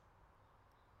done.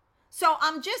 So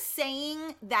I'm just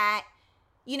saying that,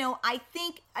 you know, I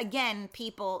think, again,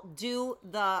 people do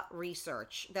the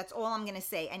research. That's all I'm going to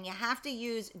say. And you have to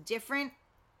use different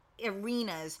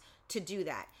arenas to do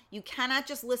that. You cannot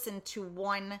just listen to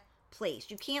one place.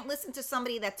 You can't listen to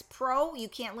somebody that's pro. You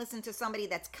can't listen to somebody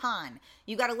that's con.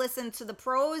 You got to listen to the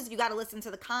pros. You got to listen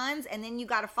to the cons. And then you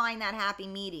got to find that happy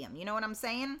medium. You know what I'm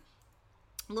saying?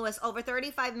 Lewis, over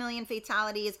 35 million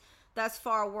fatalities thus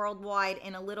far worldwide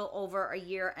in a little over a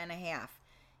year and a half.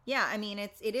 Yeah, I mean,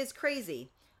 it is crazy.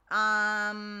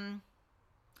 Okay,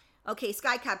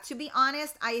 Skycap, to be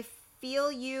honest, I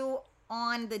feel you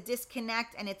on the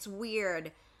disconnect, and it's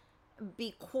weird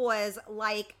because,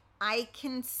 like, I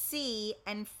can see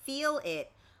and feel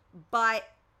it, but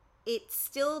it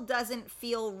still doesn't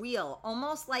feel real.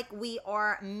 Almost like we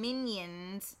are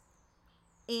minions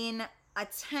in a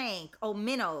tank,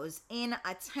 minnows in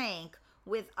a tank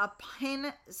with a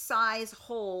pin-size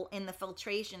hole in the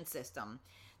filtration system.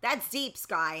 That's deep,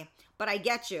 Sky, but I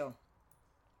get you.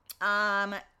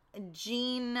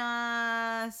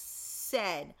 Gina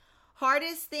said,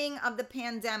 hardest thing of the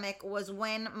pandemic was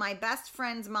when my best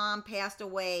friend's mom passed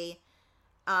away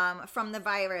from the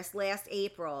virus last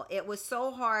April. It was so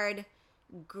hard,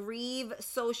 grieve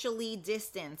socially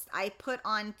distanced. I put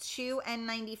on 2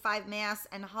 N95 masks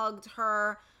and hugged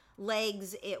her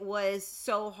legs. It was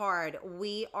so hard.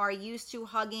 We are used to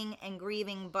hugging and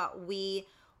grieving, but we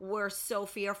were so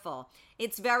fearful.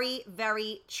 It's very,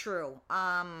 very true.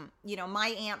 You know,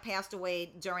 my aunt passed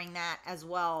away during that as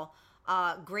well.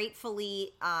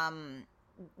 Gratefully,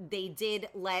 they did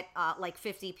let like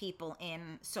 50 people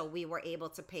in, so we were able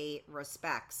to pay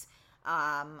respects.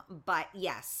 But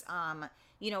yes,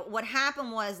 you know, what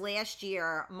happened was last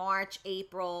year, March,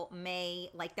 April, May,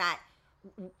 like that,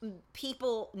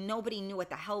 nobody knew what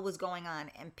the hell was going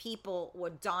on, and people were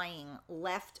dying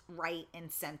left, right,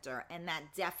 and center. And that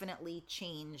definitely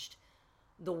changed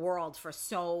the world for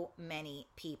so many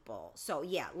people. So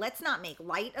yeah, let's not make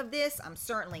light of this. I'm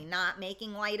certainly not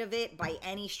making light of it by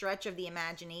any stretch of the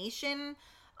imagination.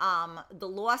 The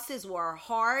losses were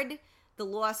hard. The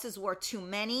losses were too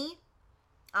many.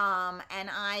 And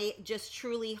I just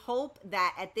truly hope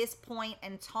that at this point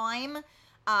in time,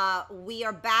 we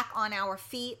are back on our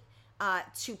feet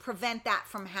to prevent that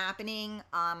from happening,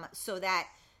 so that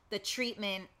the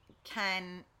treatment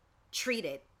can treat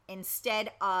it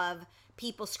instead of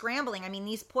people scrambling. I mean,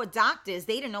 these poor doctors,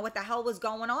 they didn't know what the hell was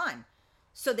going on.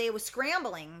 So they were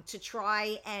scrambling to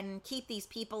try and keep these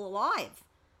people alive.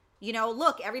 You know,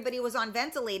 look, everybody was on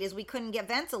ventilators. We couldn't get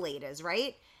ventilators,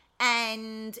 right?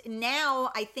 And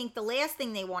now I think the last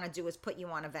thing they want to do is put you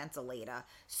on a ventilator.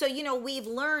 So, you know, we've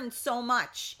learned so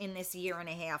much in this year and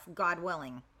a half, God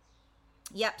willing.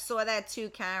 Yep, saw that too,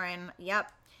 Karen.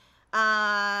 Yep.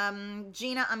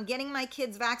 Gina, I'm getting my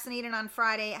kids vaccinated on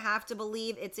Friday. Have to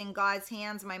believe it's in God's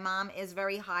hands. My mom is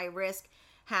very high risk.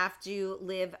 Have to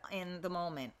live in the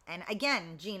moment. And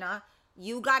again, Gina,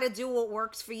 you got to do what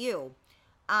works for you.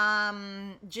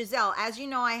 Giselle, as you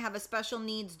know, I have a special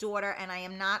needs daughter and I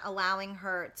am not allowing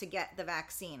her to get the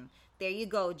vaccine. There you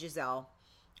go, Giselle.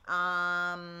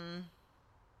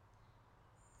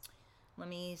 Let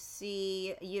me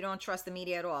see. You don't trust the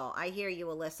media at all. I hear you,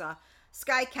 Alyssa.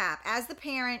 Skycap, as the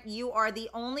parent, you are the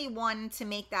only one to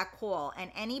make that call. And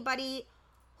anybody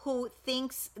who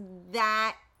thinks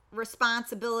that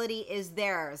responsibility is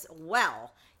theirs,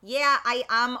 well, yeah,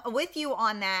 I'm with you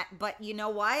on that. But you know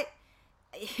what?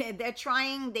 They're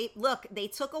trying. They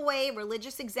took away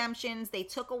religious exemptions. They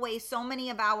took away so many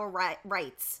of our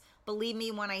rights. Believe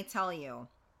me when I tell you.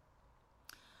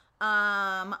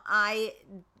 I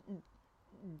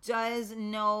does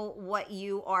know what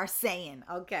you are saying.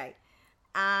 Okay.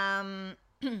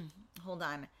 Hold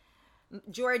on.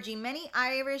 Georgie, many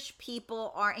Irish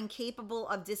people are incapable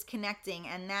of disconnecting,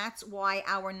 and that's why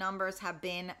our numbers have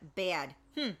been bad.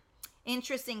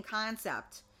 Interesting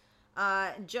concept.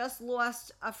 Just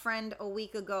lost a friend a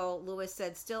week ago, Lewis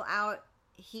said. Still out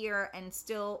here and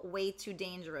still way too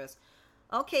dangerous.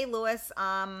 Okay, Lewis,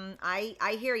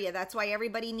 I hear you. That's why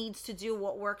everybody needs to do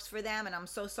what works for them, and I'm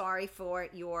so sorry for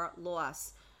your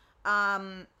loss.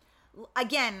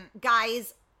 Again,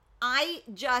 guys, I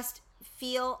just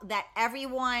feel that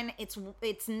everyone,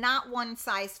 it's not one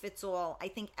size fits all. I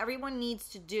think everyone needs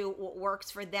to do what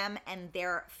works for them and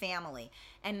their family.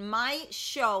 And my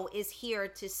show is here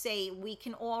to say we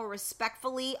can all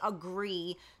respectfully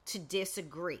agree to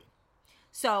disagree.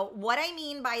 So what I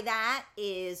mean by that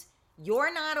is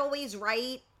you're not always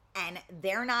right and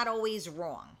they're not always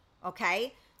wrong.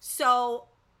 Okay? So,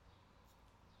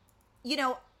 you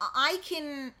know,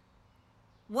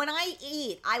 when I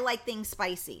eat, I like things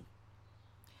spicy.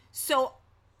 So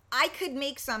I could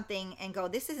make something and go,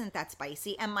 this isn't that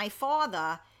spicy. And my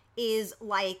father is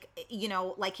like, you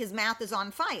know, like his mouth is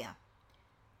on fire.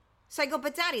 So I go,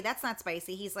 but Daddy, that's not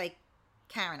spicy. He's like,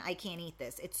 Karen, I can't eat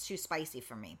this. It's too spicy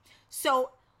for me.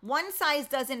 So one size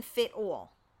doesn't fit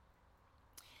all.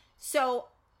 So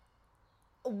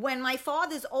when my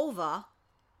father's over,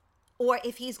 or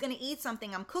if he's going to eat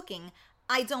something I'm cooking,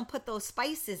 I don't put those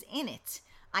spices in it.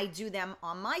 I do them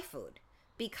on my food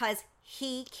because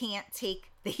he can't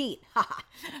take the heat.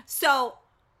 So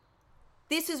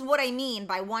this is what I mean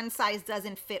by one size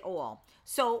doesn't fit all.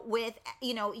 So with,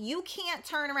 you know, you can't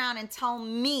turn around and tell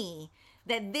me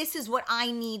that this is what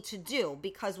I need to do,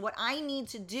 because what I need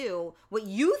to do, what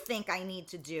you think I need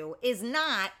to do, is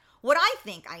not what I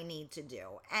think I need to do.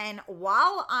 And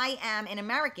while I am an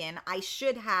American, I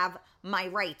should have my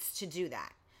rights to do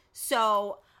that.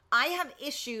 So I have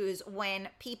issues when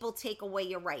people take away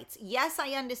your rights. Yes, I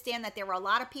understand that there are a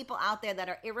lot of people out there that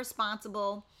are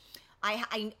irresponsible.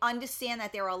 I understand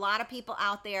that there are a lot of people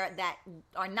out there that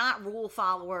are not rule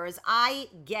followers. I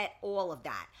get all of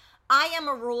that. I am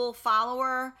a rule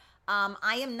follower.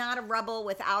 I am not a rebel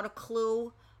without a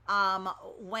clue.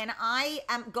 When I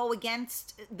go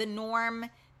against the norm,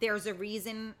 there's a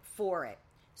reason for it.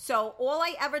 So all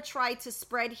I ever try to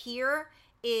spread here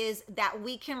is that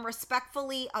we can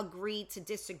respectfully agree to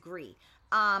disagree.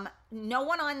 No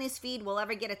one on this feed will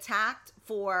ever get attacked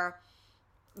for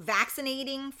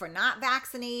vaccinating, for not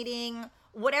vaccinating,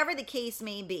 whatever the case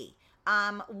may be.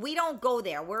 We don't go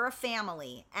there. We're a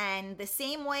family. And the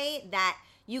same way that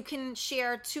you can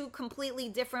share two completely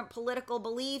different political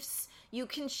beliefs, you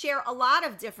can share a lot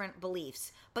of different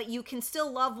beliefs, but you can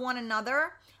still love one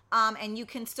another. And you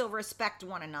can still respect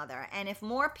one another. And if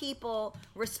more people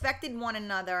respected one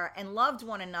another and loved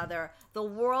one another, the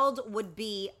world would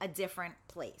be a different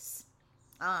place.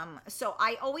 So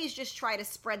I always just try to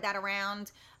spread that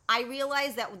around. I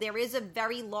realize that there is a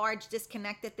very large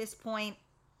disconnect at this point.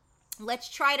 Let's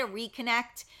try to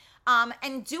reconnect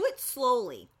and do it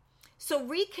slowly. So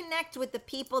reconnect with the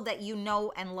people that you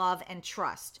know and love and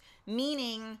trust.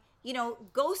 Meaning, you know,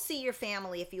 go see your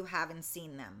family if you haven't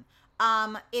seen them.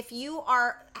 If you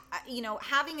are, you know,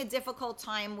 having a difficult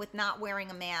time with not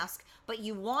wearing a mask, but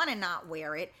you want to not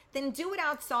wear it, then do it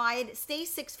outside. Stay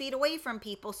 6 feet away from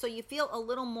people so you feel a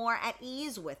little more at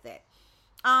ease with it.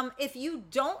 If you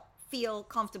don't feel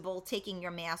comfortable taking your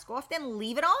mask off, then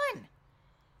leave it on.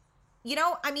 You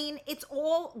know, I mean, it's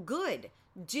all good.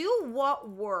 Do what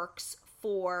works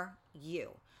for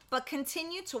you, but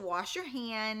continue to wash your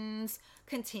hands,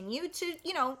 continue to,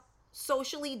 you know,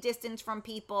 socially distance from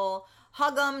people,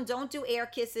 hug them, don't do air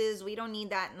kisses. We don't need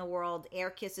that in the world. Air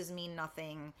kisses mean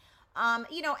nothing.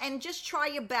 You know, and just try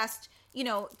your best, you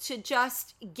know, to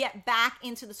just get back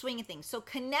into the swing of things. So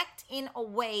connect in a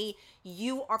way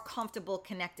you are comfortable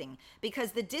connecting,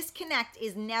 because the disconnect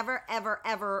is never, ever,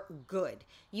 ever good.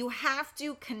 You have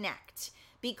to connect,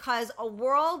 because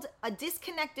a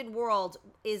disconnected world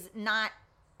is not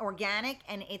organic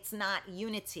and it's not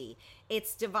unity.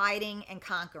 It's dividing and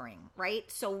conquering, right?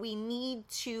 So we need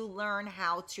to learn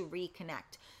how to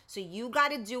reconnect. So you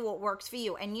got to do what works for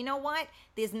you. And you know what?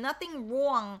 There's nothing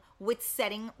wrong with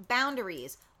setting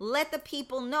boundaries. Let the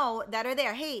people know that are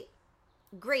there, hey,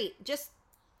 great, just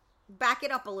back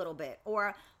it up a little bit.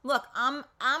 Or look, I'm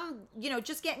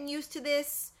just getting used to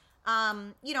this.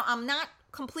 I'm not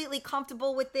completely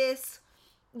comfortable with this,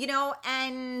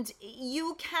 and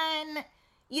you can,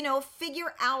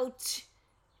 figure out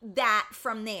that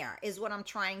from there is what I'm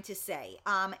trying to say.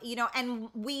 And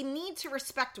we need to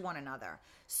respect one another.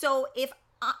 So if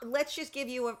let's just give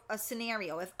you a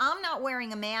scenario. If I'm not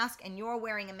wearing a mask and you're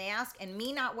wearing a mask and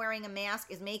me not wearing a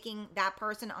mask is making that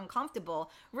person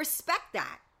uncomfortable, respect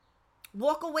that.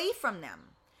 Walk away from them.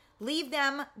 Leave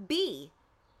them be.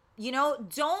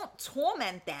 Don't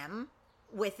torment them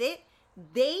with it.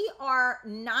 They are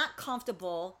not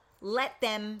comfortable. Let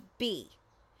them be.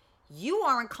 You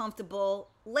aren't comfortable.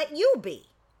 Let you be.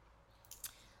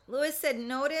 Lewis said,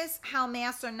 notice how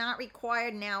masks are not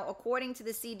required now, according to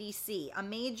the CDC. A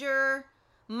major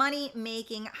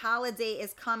money-making holiday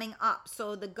is coming up.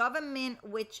 So the government,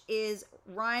 which is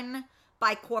run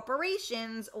by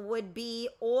corporations, would be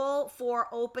all for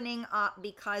opening up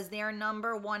because their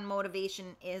number one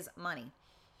motivation is money.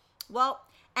 Well,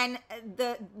 and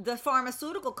the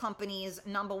pharmaceutical companies'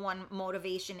 number one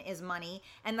motivation is money,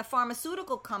 and the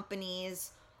pharmaceutical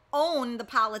companies own the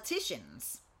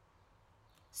politicians.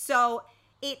 So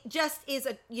it just is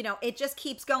it just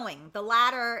keeps going. The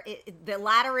ladder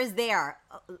is there.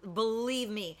 Believe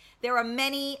me, there are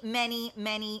many, many,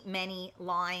 many, many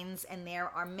lines, and there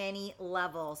are many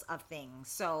levels of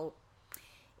things. So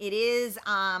it is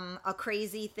a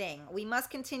crazy thing. We must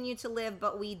continue to live,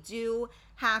 but we do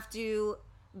have to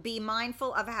be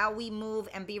mindful of how we move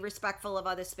and be respectful of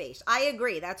other space. I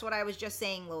agree. That's what I was just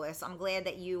saying, Lewis. I'm glad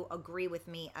that you agree with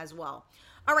me as well.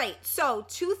 All right, so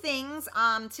 2 things.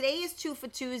 Today is 2 for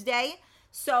Tuesday.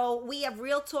 So we have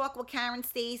Real Talk with Karen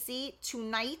Stacy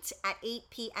tonight at 8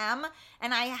 p.m.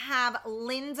 And I have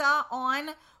Linda on,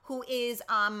 who is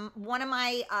one of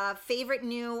my favorite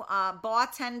new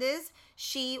bartenders.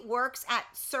 She works at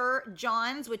Sir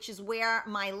John's, which is where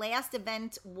my last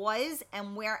event was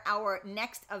and where our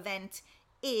next event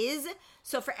is.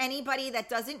 So for anybody that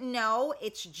doesn't know,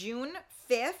 it's June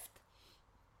 5th.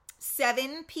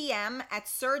 7 p.m. at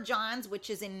Sir John's, which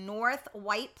is in North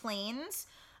White Plains.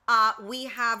 We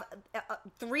have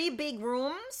 3 big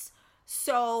rooms,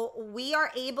 so we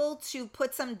are able to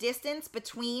put some distance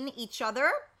between each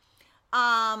other.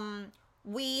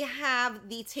 We have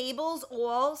the tables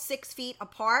all 6 feet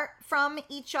apart from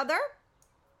each other.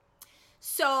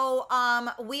 So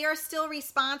we are still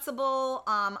responsible.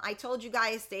 I told you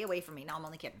guys, stay away from me. No, I'm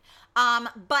only kidding.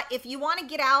 But if you want to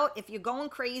get out, if you're going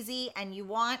crazy and you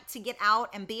want to get out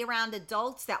and be around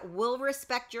adults that will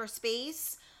respect your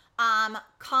space,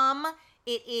 come.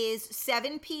 It is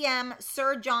 7 p.m.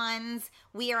 Sir John's.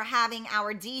 We are having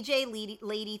our DJ,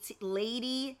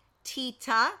 Lady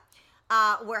Tita.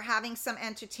 We're having some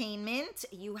entertainment.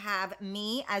 You have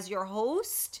me as your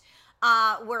host.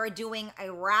 We're doing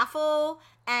a raffle,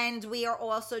 and we are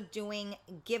also doing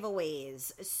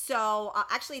giveaways. So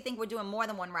actually, I think we're doing more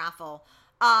than one raffle.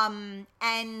 The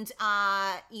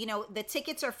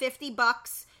tickets are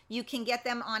 $50. You can get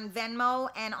them on Venmo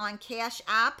and on Cash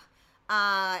App.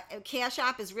 Cash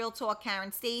App is Real Talk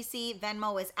Karen Stacy.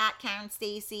 Venmo is at Karen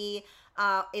Stacy.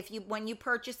 When you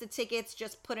purchase the tickets,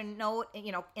 just put a note,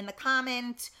 in the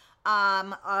comment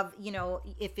of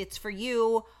if it's for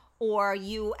you, or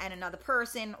you and another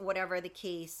person, whatever the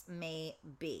case may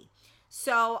be.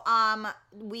 So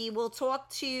we will talk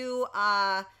to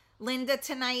Linda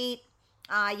tonight.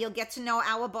 You'll get to know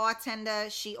our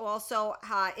bartender. She also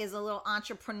is a little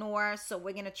entrepreneur, so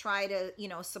we're going to try to,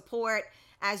 support.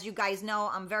 As you guys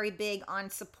know, I'm very big on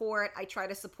support. I try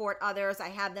to support others. I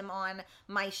have them on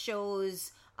my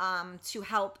shows to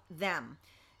help them.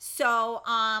 So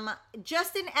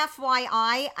just an FYI,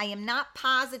 I am not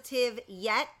positive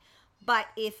yet. But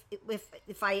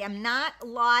if I am not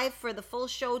live for the full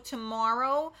show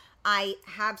tomorrow, I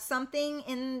have something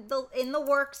in the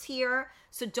works here.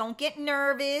 So don't get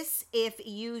nervous if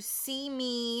you see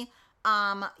me,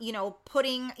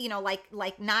 putting,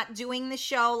 like not doing the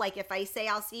show. Like if I say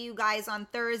I'll see you guys on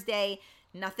Thursday,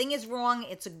 nothing is wrong.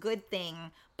 It's a good thing.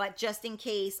 But just in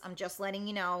case, I'm just letting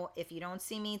you know, if you don't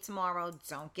see me tomorrow,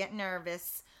 don't get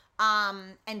nervous.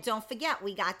 And don't forget,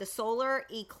 we got the solar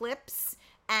eclipse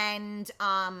and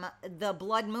the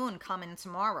Blood Moon coming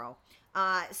tomorrow.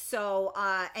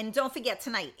 And don't forget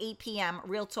tonight, 8 p.m.,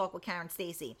 Real Talk with Karen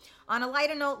Stacy. On a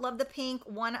lighter note, love the pink,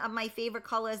 one of my favorite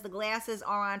colors. The glasses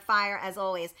are on fire as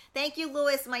always. Thank you,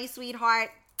 Louis, my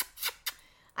sweetheart.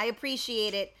 I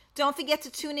appreciate it. Don't forget to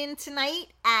tune in tonight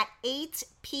at 8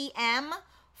 p.m.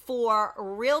 for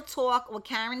Real Talk with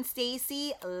Karen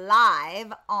Stacy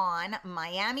live on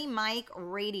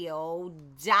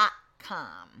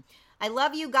MiamiMikeRadio.com. I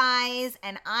love you guys,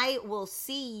 and I will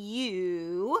see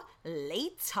you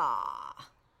later.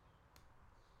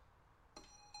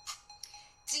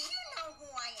 Do you know who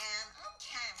I am? I'm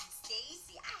Karen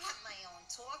Stacy. I have my own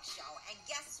talk show, and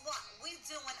guess what? We're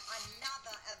doing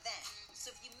another event.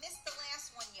 So if you missed the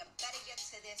last one, you better get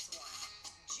to this one.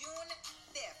 June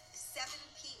 5th, 7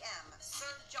 p.m.,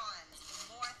 Sir John's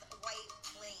in North White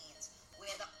Plains,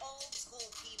 where the old school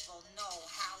people know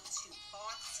how to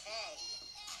party.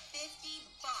 $50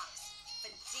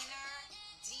 for dinner,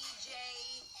 DJ,